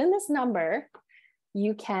and you put in this number,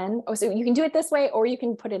 you can, so you can do it this way, or you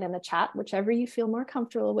can put it in the chat, whichever you feel more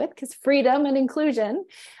comfortable with, because freedom and inclusion.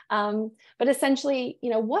 But essentially,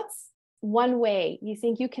 you know, what's one way you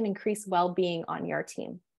think you can increase well-being on your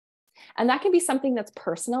team? And that can be something that's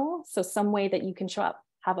personal. So some way that you can show up,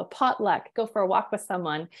 have a potluck, go for a walk with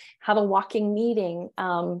someone, have a walking meeting.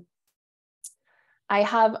 I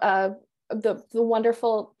have the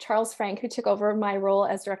wonderful Charles Frank, who took over my role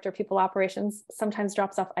as Director of People Operations, sometimes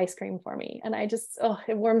drops off ice cream for me. And I just, oh,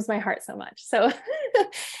 it warms my heart so much. So,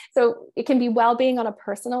 so it can be well-being on a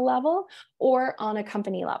personal level or on a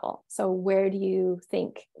company level. So where do you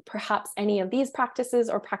think perhaps any of these practices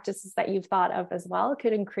or practices that you've thought of as well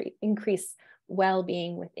could increase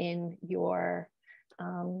well-being within your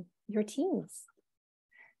teams.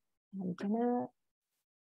 I'm gonna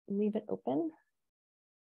leave it open.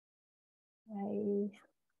 I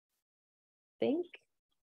think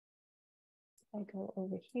I go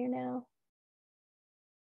over here now.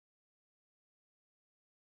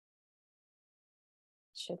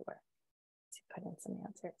 It should work to put in some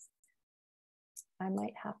answers. I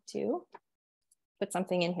might have to put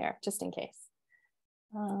something in here just in case.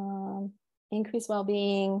 Increase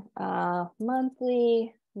well-being,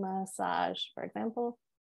 monthly massage, for example.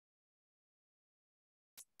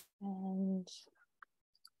 And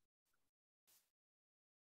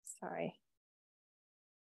sorry,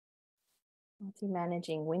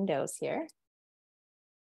 multi-managing windows here.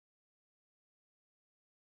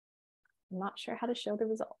 I'm not sure how to show the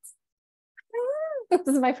results. This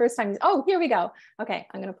is my first time. Oh, here we go. Okay,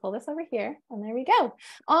 I'm going to pull this over here and there we go.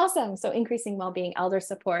 Awesome. So increasing well-being, elder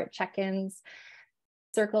support, check-ins,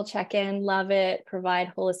 circle check-in, love it.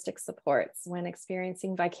 Provide holistic supports when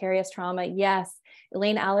experiencing vicarious trauma. Yes,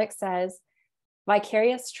 Elaine Alec says,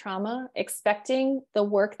 vicarious trauma, expecting the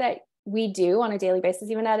work that we do on a daily basis,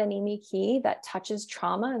 even at Animikii, that touches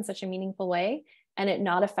trauma in such a meaningful way, and it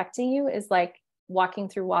not affecting you is like walking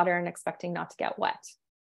through water and expecting not to get wet.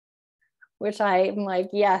 Which I'm like,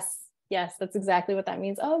 yes, that's exactly what that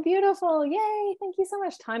means. Oh, beautiful. Yay. Thank you so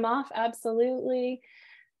much. Time off. Absolutely.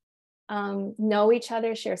 Know each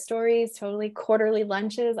other, share stories, totally. Quarterly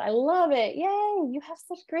lunches. I love it. Yay. You have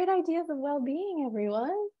such great ideas of well-being, everyone.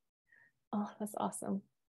 Oh, that's awesome.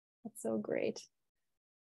 That's so great.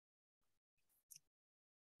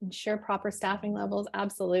 Ensure proper staffing levels.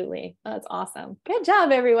 Absolutely. That's awesome. Good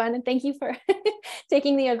job, everyone. And thank you for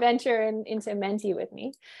taking the adventure into Menti with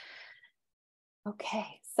me.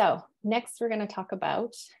 Okay, so next we're going to talk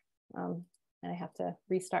about, and I have to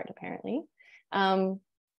restart apparently. I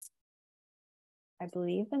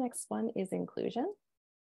believe the next one is inclusion.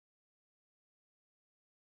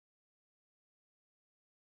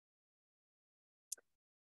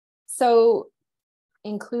 So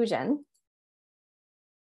inclusion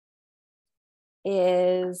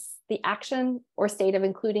is the action or state of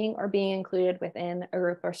including or being included within a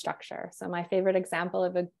group or structure. So my favorite example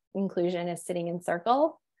of inclusion is sitting in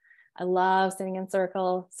circle. I love sitting in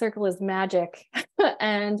circle. Circle is magic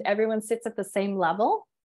and everyone sits at the same level.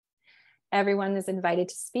 Everyone is invited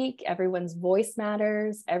to speak. Everyone's voice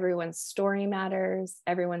matters. Everyone's story matters.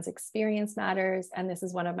 Everyone's experience matters. And this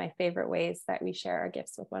is one of my favorite ways that we share our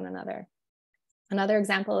gifts with one another. Another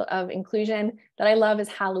example of inclusion that I love is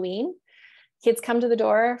Halloween. Kids come to the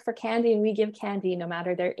door for candy and we give candy no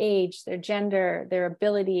matter their age, their gender, their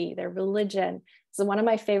ability, their religion. So one of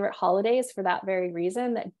my favorite holidays for that very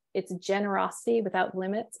reason, that it's generosity without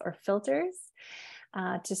limits or filters.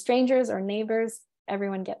 To strangers or neighbors,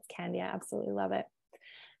 everyone gets candy. I absolutely love it.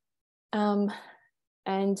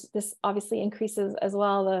 And this obviously increases as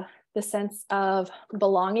well the sense of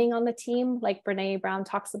belonging on the team, like Brene Brown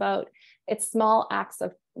talks about. It's small acts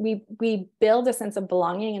of, we build a sense of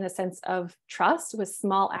belonging and a sense of trust with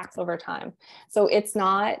small acts over time. So it's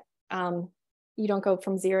not, you don't go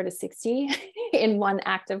from 0 to 60 in one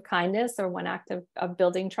act of kindness or one act of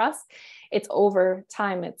building trust. It's over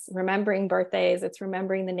time. It's remembering birthdays. It's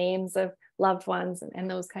remembering the names of loved ones and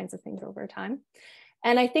those kinds of things over time.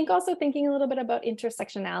 And I think also thinking a little bit about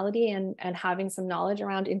intersectionality and having some knowledge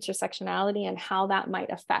around intersectionality and how that might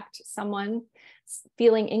affect someone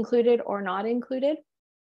feeling included or not included.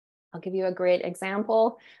 I'll give you a great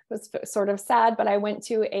example. It was sort of sad, but I went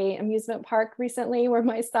to an amusement park recently where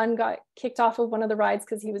my son got kicked off of one of the rides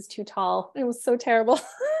because he was too tall. It was so terrible. So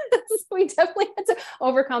we definitely had to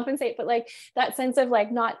overcompensate, but like that sense of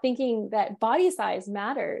like not thinking that body size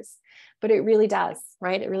matters, but it really does,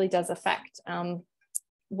 right? It really does affect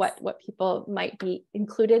what people might be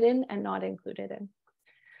included in and not included in.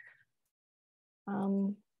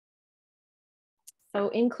 So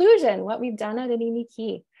inclusion, what we've done at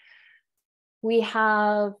Animikii. We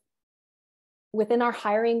have, within our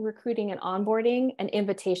hiring, recruiting, and onboarding, an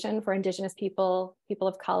invitation for Indigenous people, people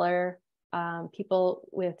of color, people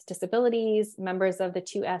with disabilities, members of the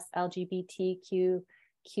 2S LGBTQIA+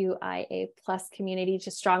 community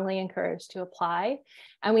to strongly encourage to apply.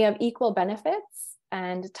 And we have equal benefits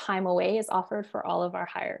and time away is offered for all of our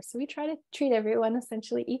hires. So we try to treat everyone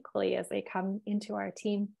essentially equally as they come into our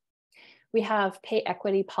team. We have pay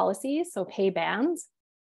equity policies, so pay bands.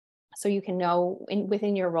 So you can know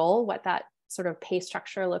within your role what that sort of pay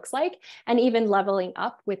structure looks like, and even leveling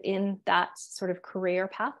up within that sort of career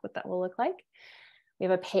path, what that will look like. We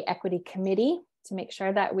have a pay equity committee to make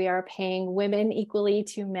sure that we are paying women equally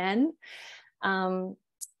to men.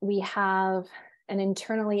 We have an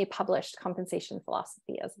internally published compensation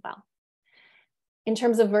philosophy as well. In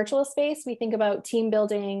terms of virtual space, we think about team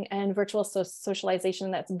building and virtual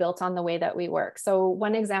socialization that's built on the way that we work. So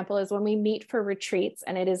one example is when we meet for retreats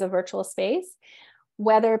and it is a virtual space,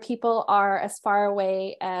 whether people are as far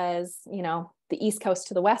away as, you know, the East Coast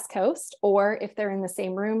to the West Coast, or if they're in the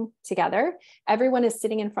same room together, everyone is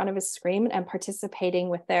sitting in front of a screen and participating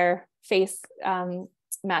with their face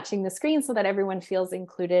matching the screen so that everyone feels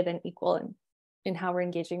included and equal in how we're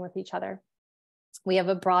engaging with each other. We have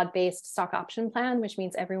a broad-based stock option plan, which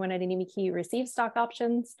means everyone at Animikii receives stock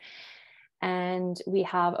options. And we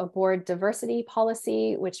have a board diversity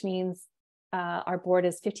policy, which means our board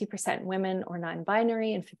is 50% women or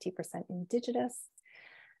non-binary and 50% Indigenous.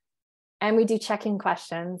 And we do check-in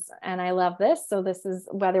questions. And I love this. So this is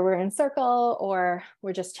whether we're in circle or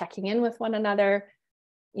we're just checking in with one another.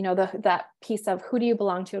 You know, that piece of who do you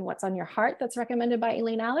belong to and what's on your heart that's recommended by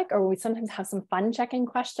Elaine Alec. Or we sometimes have some fun check-in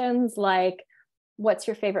questions like, what's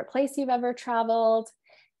your favorite place you've ever traveled?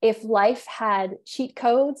 If life had cheat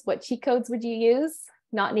codes, what cheat codes would you use?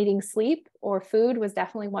 Not needing sleep or food was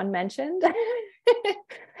definitely one mentioned.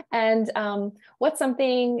 And what's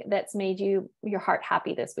something that's made your heart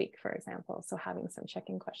happy this week, for example? So having some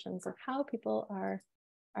check-in questions of how people are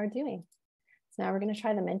doing. So now we're going to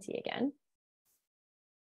try the Menti again.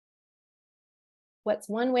 What's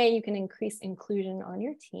one way you can increase inclusion on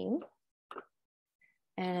your team?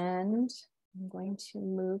 And I'm going to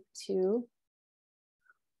move to,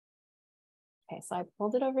 okay, so I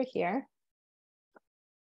pulled it over here.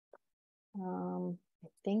 I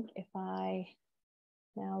think if I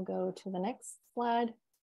now go to the next slide.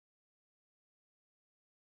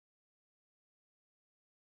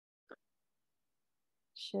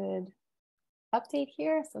 Should update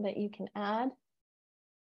here so that you can add.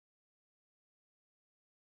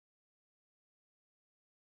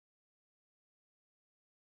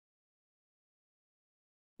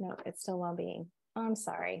 No, it's still well-being. I'm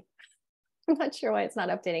sorry. I'm not sure why it's not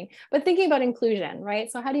updating, but thinking about inclusion,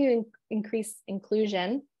 right? So how do you increase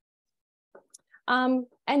inclusion? And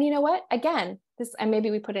you know what, again, this, and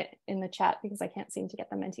maybe we put it in the chat because I can't seem to get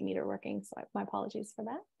the Mentimeter working. So my apologies for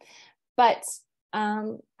that. But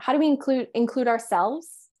how do we include ourselves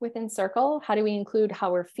within Circle? How do we include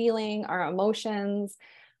how we're feeling, our emotions?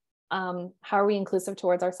 How are we inclusive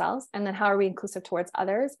towards ourselves? And then how are we inclusive towards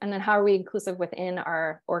others? And then how are we inclusive within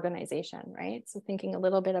our organization, right? So thinking a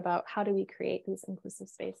little bit about how do we create these inclusive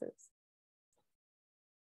spaces?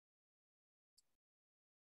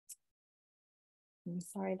 I'm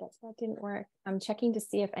sorry that didn't work. I'm checking to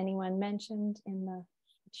see if anyone mentioned in the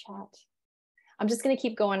chat. I'm just going to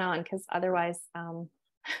keep going on because otherwise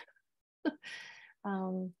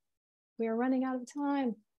we are running out of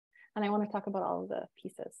time and I want to talk about all of the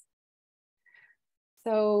pieces.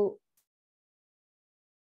 So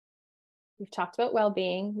we've talked about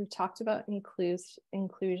well-being, we've talked about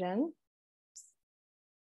inclusion.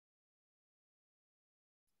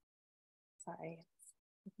 Sorry,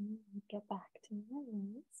 get back to my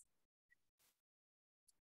notes.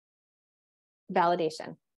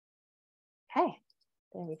 Validation. Okay,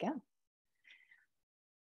 there we go.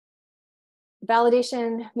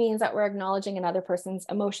 Validation means that we're acknowledging another person's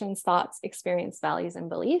emotions, thoughts, experience, values, and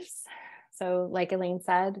beliefs. So like Elaine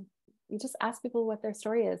said, you just ask people what their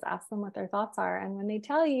story is, ask them what their thoughts are. And when they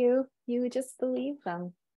tell you, you just believe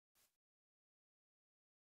them.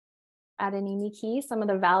 At Animikii, some of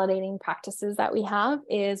the validating practices that we have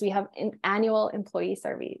is we have annual employee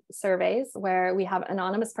surveys where we have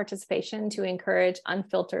anonymous participation to encourage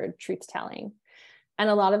unfiltered truth telling. And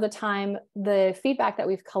a lot of the time, the feedback that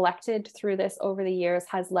we've collected through this over the years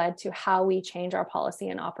has led to how we change our policy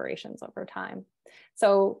and operations over time.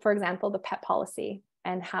 So for example, the pet policy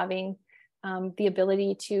and having the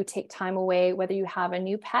ability to take time away, whether you have a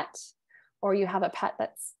new pet or you have a pet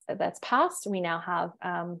that's passed, we now have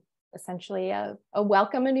essentially a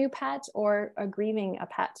welcome a new pet or a grieving a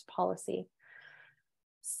pet policy.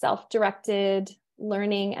 Self-directed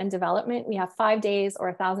learning and development. We have 5 days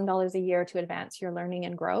or $1,000 a year to advance your learning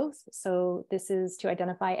and growth. So this is to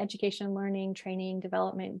identify education, learning, training,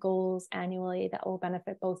 development goals annually that will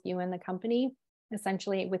benefit both you and the company,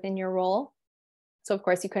 essentially within your role. So of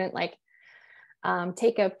course you couldn't like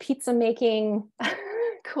take a pizza making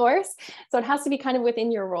course. So it has to be kind of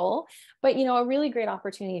within your role, but you know, a really great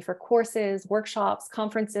opportunity for courses, workshops,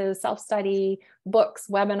 conferences, self-study, books,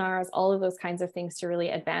 webinars, all of those kinds of things to really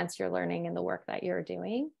advance your learning and the work that you're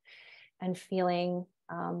doing and feeling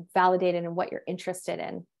validated in what you're interested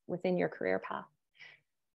in within your career path.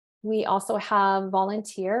 We also have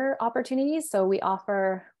volunteer opportunities. So we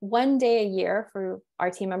offer 1 day a year for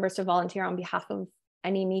our team members to volunteer on behalf of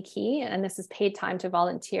Animikii, and this is paid time to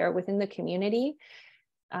volunteer within the community,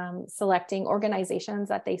 selecting organizations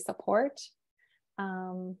that they support.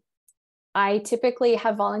 I typically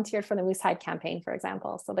have volunteered for the Moose Hide campaign, for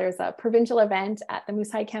example. So there's a provincial event at the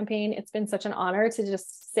Moose Hide campaign. It's been such an honor to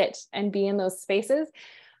just sit and be in those spaces.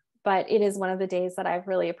 But it is one of the days that I've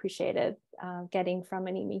really appreciated getting from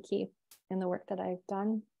Animikii in the work that I've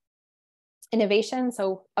done. Innovation.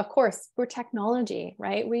 So of course, we're technology,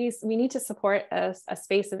 right? We need to support a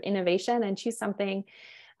space of innovation and choose something,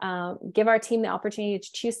 give our team the opportunity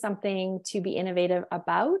to choose something to be innovative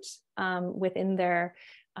about within their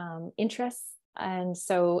interests. And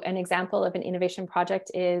so an example of an innovation project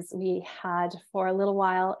is we had for a little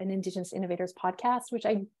while an Indigenous Innovators podcast, which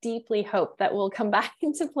I deeply hope that will come back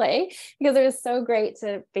into play, because it was so great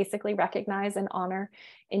to basically recognize and honor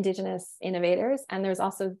Indigenous innovators. And there's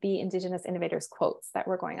also the Indigenous Innovators quotes that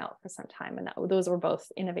were going out for some time. And those were both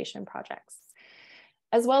innovation projects.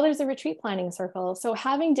 As well, there's a retreat planning circle. So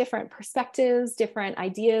having different perspectives, different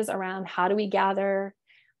ideas around how do we gather,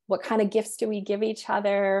 what kind of gifts do we give each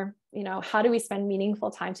other? You know, how do we spend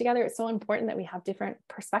meaningful time together? It's so important that we have different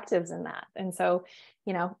perspectives in that. And so,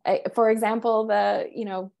 you know, for example,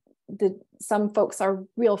 some folks are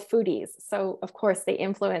real foodies. So of course they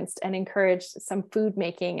influenced and encouraged some food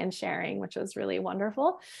making and sharing, which was really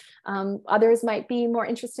wonderful. Others might be more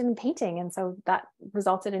interested in painting. And so that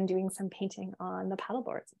resulted in doing some painting on the paddle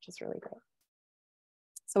boards, which is really great.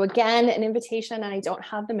 So again, an invitation, and I don't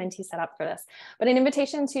have the Menti set up for this, but an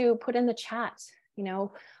invitation to put in the chat, you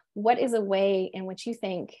know, what is a way in which you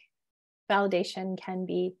think validation can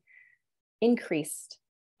be increased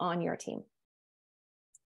on your team?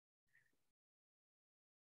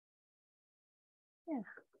 Yeah.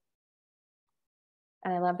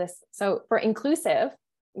 And I love this. So for inclusive,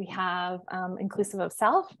 we have inclusive of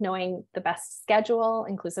self, knowing the best schedule,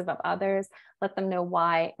 inclusive of others, let them know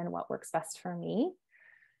why and what works best for me.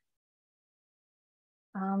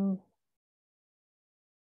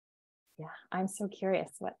 Yeah, I'm so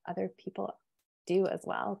curious what other people do as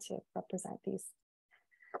well to represent these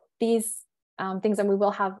things. And we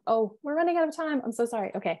will have, oh, we're running out of time. I'm so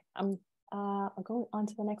sorry. Okay, I'll go on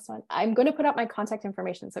to the next one. I'm going to put up my contact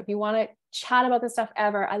information. So if you want to chat about this stuff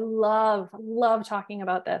ever, I love talking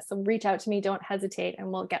about this. So reach out to me, don't hesitate,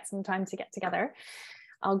 and we'll get some time to get together.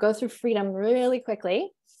 I'll go through freedom really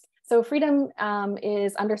quickly. So freedom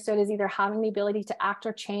is understood as either having the ability to act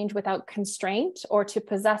or change without constraint, or to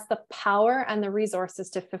possess the power and the resources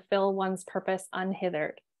to fulfill one's purpose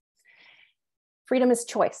unhindered. Freedom is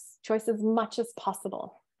choice as much as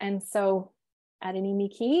possible. And so at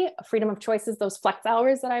Animikii, freedom of choice is those flex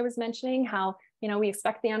hours that I was mentioning, how, you know, we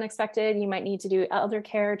expect the unexpected. You might need to do elder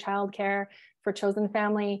care, child care for chosen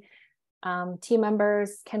family. Team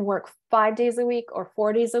members can work 5 days a week or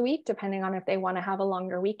 4 days a week, depending on if they want to have a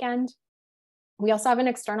longer weekend. We also have an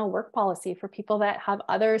external work policy for people that have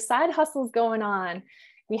other side hustles going on.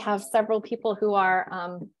 We have several people who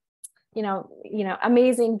are,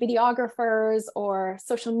 amazing videographers or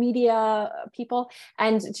social media people,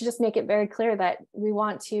 and to just make it very clear that we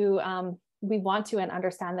want to and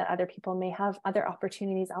understand that other people may have other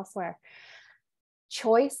opportunities elsewhere.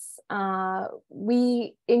 Choice,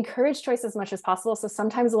 we encourage choice as much as possible. So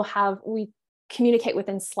sometimes we communicate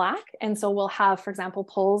within Slack. And so we'll have, for example,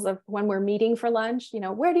 polls of when we're meeting for lunch, you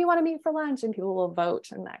know, where do you want to meet for lunch? And people will vote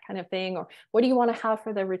and that kind of thing. Or what do you want to have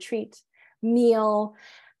for the retreat meal?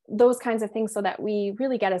 Those kinds of things, so that we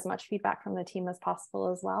really get as much feedback from the team as possible,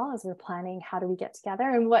 as well as we're planning how do we get together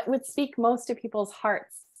and what would speak most to people's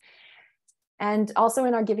hearts. And also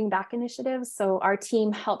in our Giving Back initiatives, so our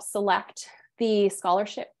team helps select the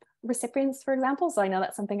scholarship recipients, for example. So I know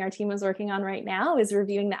that's something our team is working on right now, is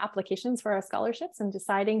reviewing the applications for our scholarships and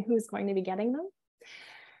deciding who's going to be getting them.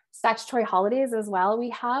 Statutory holidays as well.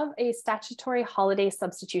 We have a statutory holiday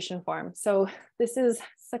substitution form. So this is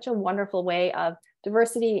such a wonderful way of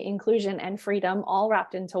diversity, inclusion, and freedom all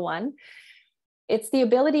wrapped into one. It's the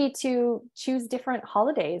ability to choose different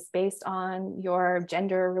holidays based on your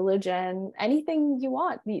gender, religion, anything you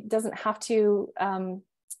want. It doesn't have to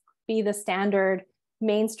be the standard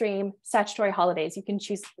mainstream statutory holidays. You can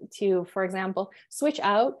choose to, for example, switch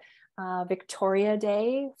out Victoria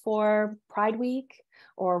Day for Pride Week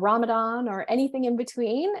or Ramadan or anything in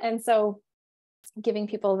between. And so giving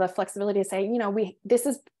people the flexibility to say, you know, this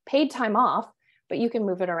is paid time off, but you can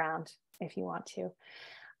move it around if you want to.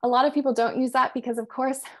 A lot of people don't use that because, of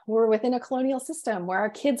course, we're within a colonial system where our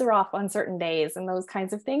kids are off on certain days and those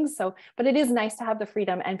kinds of things. So, but it is nice to have the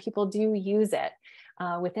freedom, and people do use it.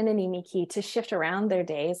 within Animikii to shift around their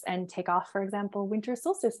days and take off. For example, winter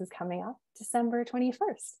solstice is coming up December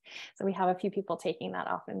 21st. So we have a few people taking that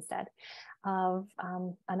off instead of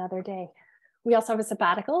another day. We also have a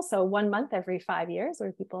sabbatical, so 1 month every 5 years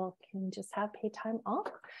where people can just have paid time off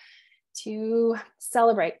to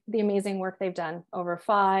celebrate the amazing work they've done over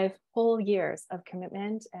 5 whole years of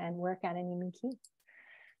commitment and work at Animikii.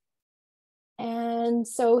 And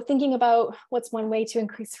so thinking about what's one way to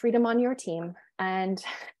increase freedom on your team and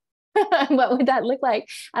what would that look like?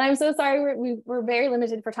 And I'm so sorry, we're very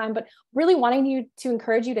limited for time, but really wanting to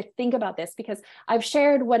encourage you to think about this, because I've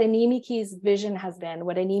shared what Animikii's vision has been,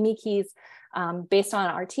 what Animikii's based on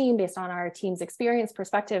our team, based on our team's experience,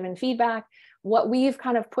 perspective, and feedback, what we've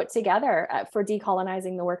kind of put together for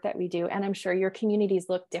decolonizing the work that we do. And I'm sure your communities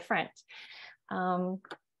look different and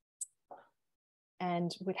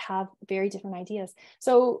would have very different ideas.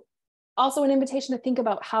 So also an invitation to think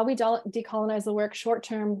about how we decolonize the work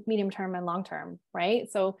short-term, medium-term, and long-term,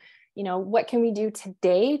 right? So, you know, what can we do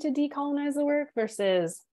today to decolonize the work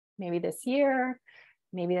versus maybe this year,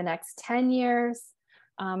 maybe the next 10 years,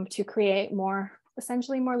 to create more,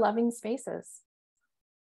 essentially more loving spaces.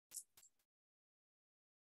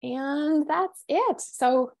 And that's it.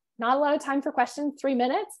 So not a lot of time for questions, 3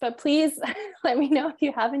 minutes, but please let me know if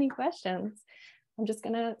you have any questions. I'm just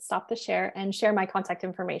gonna stop the share and share my contact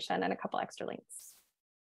information and a couple extra links.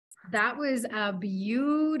 That was a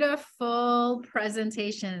beautiful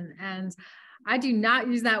presentation. And I do not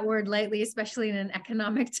use that word lightly, especially in an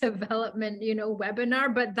economic development, you know,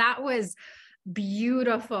 webinar, but that was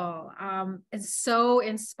beautiful and so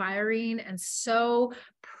inspiring and so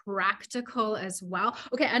practical as well.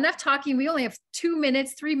 Okay, enough talking. We only have 2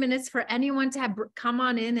 minutes, 3 minutes for anyone to come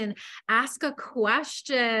on in and ask a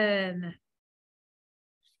question.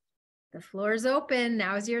 The floor is open.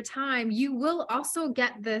 Now is your time. You will also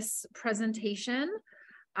get this presentation.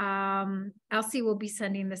 Elsie will be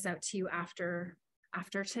sending this out to you after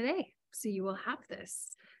today. So you will have this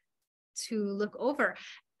to look over.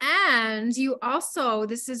 And you also,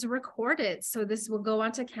 this is recorded, so this will go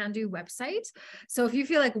onto Can-Do website. So if you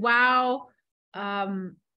feel like, wow,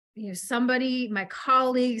 you know, somebody, my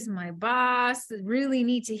colleagues, my boss really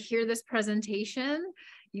need to hear this presentation,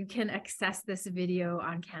 you can access this video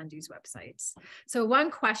on Can-Do's website. So one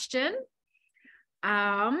question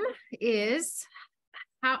is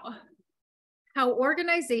how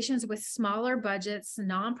organizations with smaller budgets,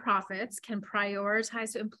 nonprofits, can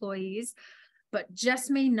prioritize employees but just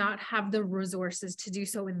may not have the resources to do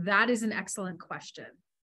so? And that is an excellent question.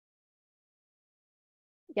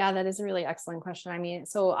 Yeah, that is a really excellent question. I mean,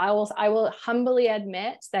 so I will humbly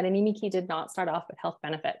admit that Animikii did not start off with health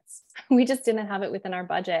benefits. We just didn't have it within our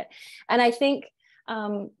budget. And I think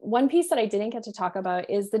one piece that I didn't get to talk about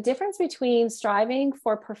is the difference between striving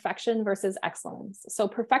for perfection versus excellence. So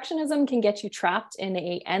perfectionism can get you trapped in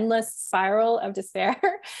an endless spiral of despair,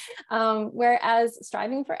 whereas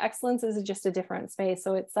striving for excellence is just a different space.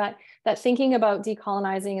 So it's that thinking about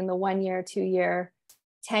decolonizing in the 1 year, 2 year,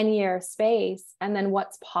 10-year space, and then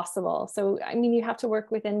what's possible. So, I mean, you have to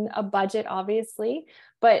work within a budget, obviously,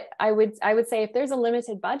 but I would say if there's a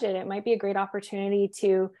limited budget, it might be a great opportunity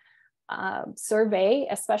to survey,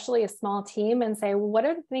 especially a small team, and say, well, what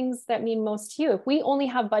are the things that mean most to you? If we only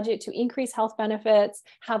have budget to increase health benefits,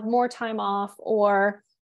 have more time off, or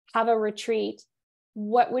have a retreat,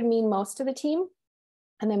 what would mean most to the team?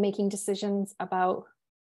 And then making decisions about,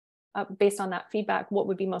 based on that feedback, what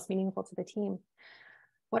would be most meaningful to the team.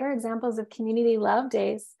 What are examples of community love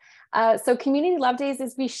days? So community love days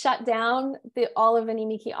is we shut down all of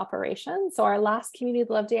Animikii operations. So our last community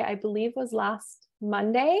love day, I believe, was last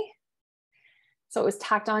Monday. So it was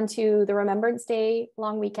tacked on to the Remembrance Day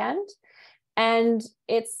long weekend. And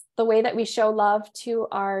it's the way that we show love to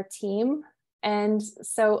our team. And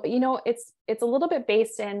so, you know, it's a little bit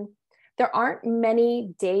based in, there aren't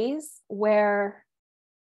many days where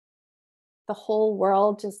the whole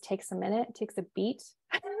world just takes a minute, takes a beat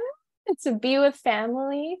to be with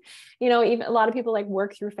family. You know, even a lot of people like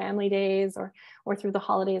work through family days or through the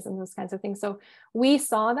holidays and those kinds of things. So we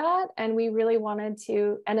saw that, and we really wanted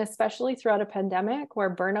to, and especially throughout a pandemic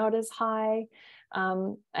where burnout is high,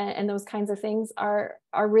 and those kinds of things are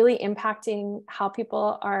really impacting how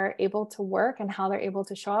people are able to work and how they're able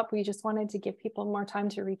to show up. We just wanted to give people more time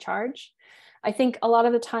to recharge. I think a lot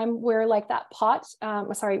of the time we're like that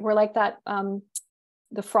we're like that,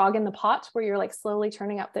 the frog in the pot, where you're like slowly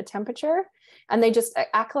turning up the temperature, and they just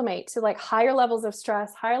acclimate to like higher levels of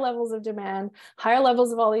stress, higher levels of demand, higher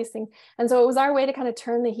levels of all these things. And so it was our way to kind of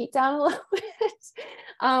turn the heat down a little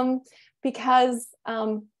bit, because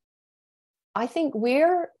I think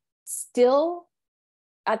we're still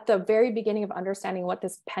at the very beginning of understanding what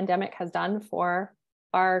this pandemic has done for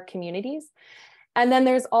our communities. And then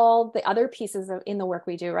there's all the other pieces in the work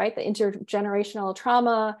we do, right? The intergenerational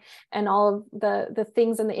trauma and all of the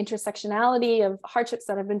things and the intersectionality of hardships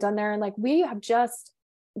that have been done there. And like, we have just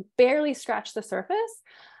barely scratched the surface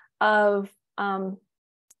of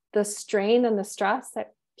the strain and the stress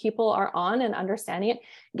that people are on and understanding it.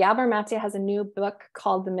 Gabor Maté has a new book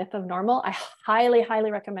called The Myth of Normal. I highly,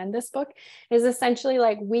 highly recommend this book. It is essentially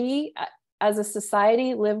like, we as a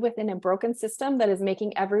society live within a broken system that is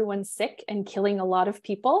making everyone sick and killing a lot of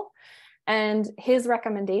people. And his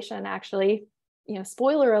recommendation, actually, you know,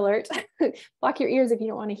 spoiler alert, block your ears if you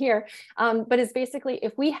don't want to hear, but it's basically,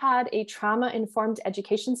 if we had a trauma-informed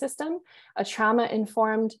education system, a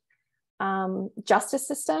trauma-informed justice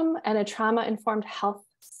system, and a trauma-informed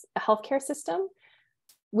healthcare system,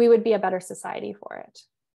 we would be a better society for it.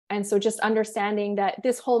 And so just understanding that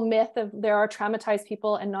this whole myth of there are traumatized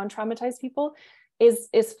people and non-traumatized people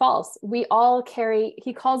is false. We all carry,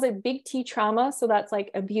 he calls it big T trauma. So that's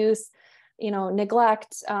like abuse, you know,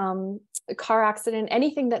 neglect, car accident,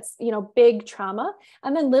 anything that's, you know, big trauma.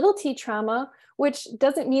 And then little T trauma, which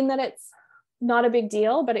doesn't mean that it's not a big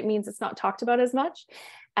deal, but it means it's not talked about as much.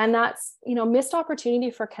 And that's, you know, missed opportunity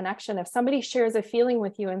for connection. If somebody shares a feeling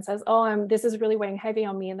with you and says, oh, this is really weighing heavy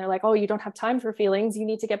on me. And they're like, oh, you don't have time for feelings. You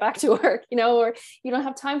need to get back to work, you know, or you don't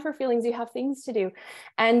have time for feelings. You have things to do.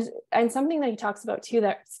 And something that he talks about too,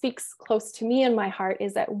 that speaks close to me in my heart,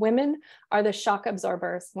 is that women are the shock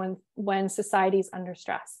absorbers when society's under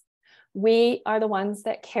stress. We are the ones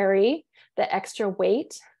that carry the extra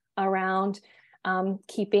weight around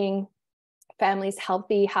keeping families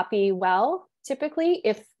healthy, happy, well. Typically,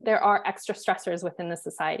 if there are extra stressors within the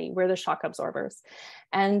society, we're the shock absorbers.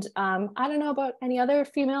 And I don't know about any other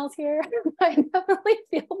females here, I definitely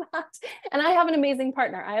feel that. And I have an amazing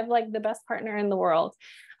partner. I have like the best partner in the world.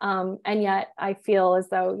 And yet I feel as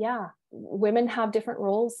though, yeah, women have different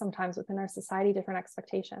roles sometimes within our society, different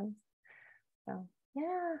expectations. So,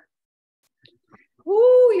 yeah.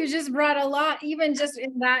 Ooh, you just brought a lot, even just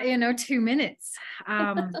in that, 2 minutes.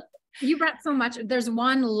 You brought so much. There's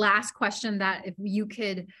one last question that if you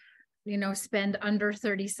could, spend under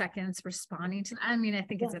 30 seconds responding to. I mean, I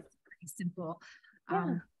think it's a pretty simple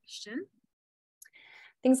question.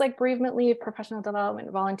 Things like bereavement leave, professional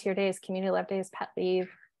development, volunteer days, community love days, pet leave,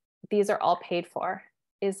 these are all paid for.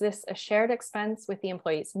 Is this a shared expense with the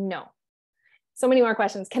employees? No. So many more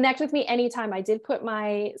questions. Connect with me anytime. I did put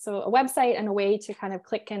a website and a way to kind of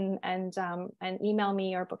click and email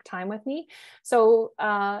me or book time with me. So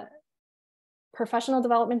professional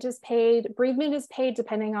development is paid. Bereavement is paid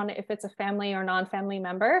depending on if it's a family or non-family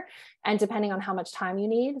member and depending on how much time you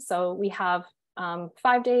need. So we have 5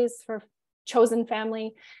 days for chosen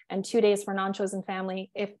family and 2 days for non-chosen family.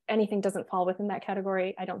 If anything doesn't fall within that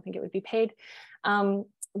category, I don't think it would be paid.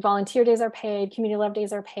 Volunteer days are paid, community love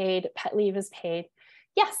days are paid, pet leave is paid.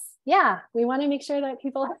 Yes, yeah, we want to make sure that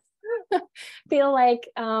people feel like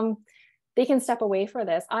they can step away for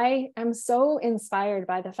this. I am so inspired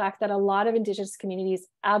by the fact that a lot of Indigenous communities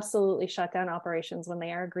absolutely shut down operations when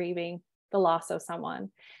they are grieving the loss of someone,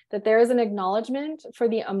 that there is an acknowledgement for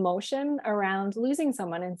the emotion around losing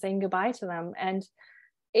someone and saying goodbye to them. And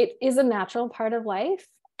it is a natural part of life.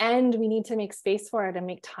 And we need to make space for it and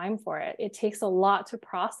make time for it. It takes a lot to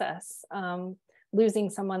process losing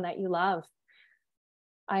someone that you love.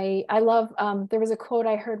 I love, there was a quote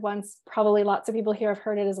I heard once, probably lots of people here have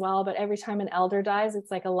heard it as well, but every time an elder dies, it's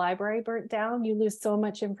like a library burnt down. You lose so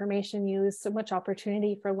much information, you lose so much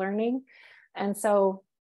opportunity for learning. And so,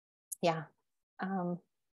 yeah,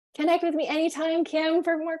 connect with me anytime, Kim,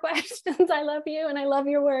 for more questions. I love you and I love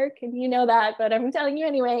your work and you know that, but I'm telling you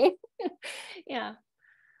anyway. Yeah.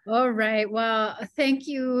 All right. Well, thank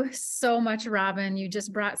you so much, Robyn. You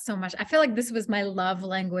just brought so much. I feel like this was my love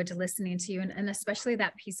language, listening to you, and especially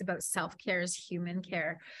that piece about self-care as human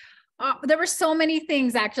care. There were so many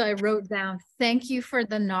things actually I wrote down. Thank you for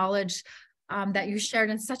the knowledge that you shared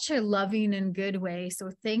in such a loving and good way. So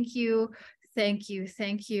thank you. Thank you.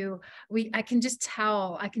 Thank you. I can just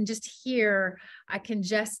tell, I can just hear, I can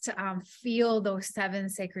just feel those 7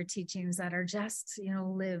 sacred teachings that are just,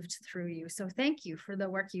 lived through you. So thank you for the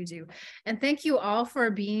work you do. And thank you all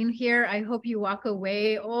for being here. I hope you walk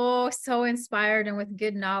away, so inspired and with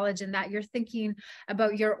good knowledge, and that you're thinking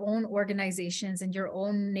about your own organizations and your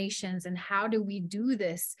own nations and how do we do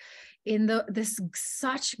this in this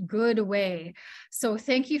such good way. So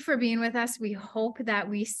thank you for being with us. We hope that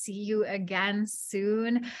we see you again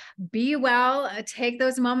soon. Be well. Take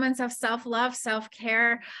those moments of self-love, self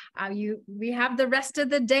self-care. We have the rest of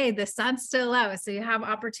the day, the sun's still out, so you have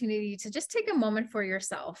opportunity to just take a moment for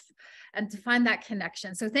yourself and to find that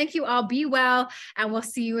connection. So thank you all, be well, and we'll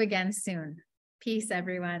see you again soon. Peace,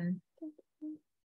 everyone.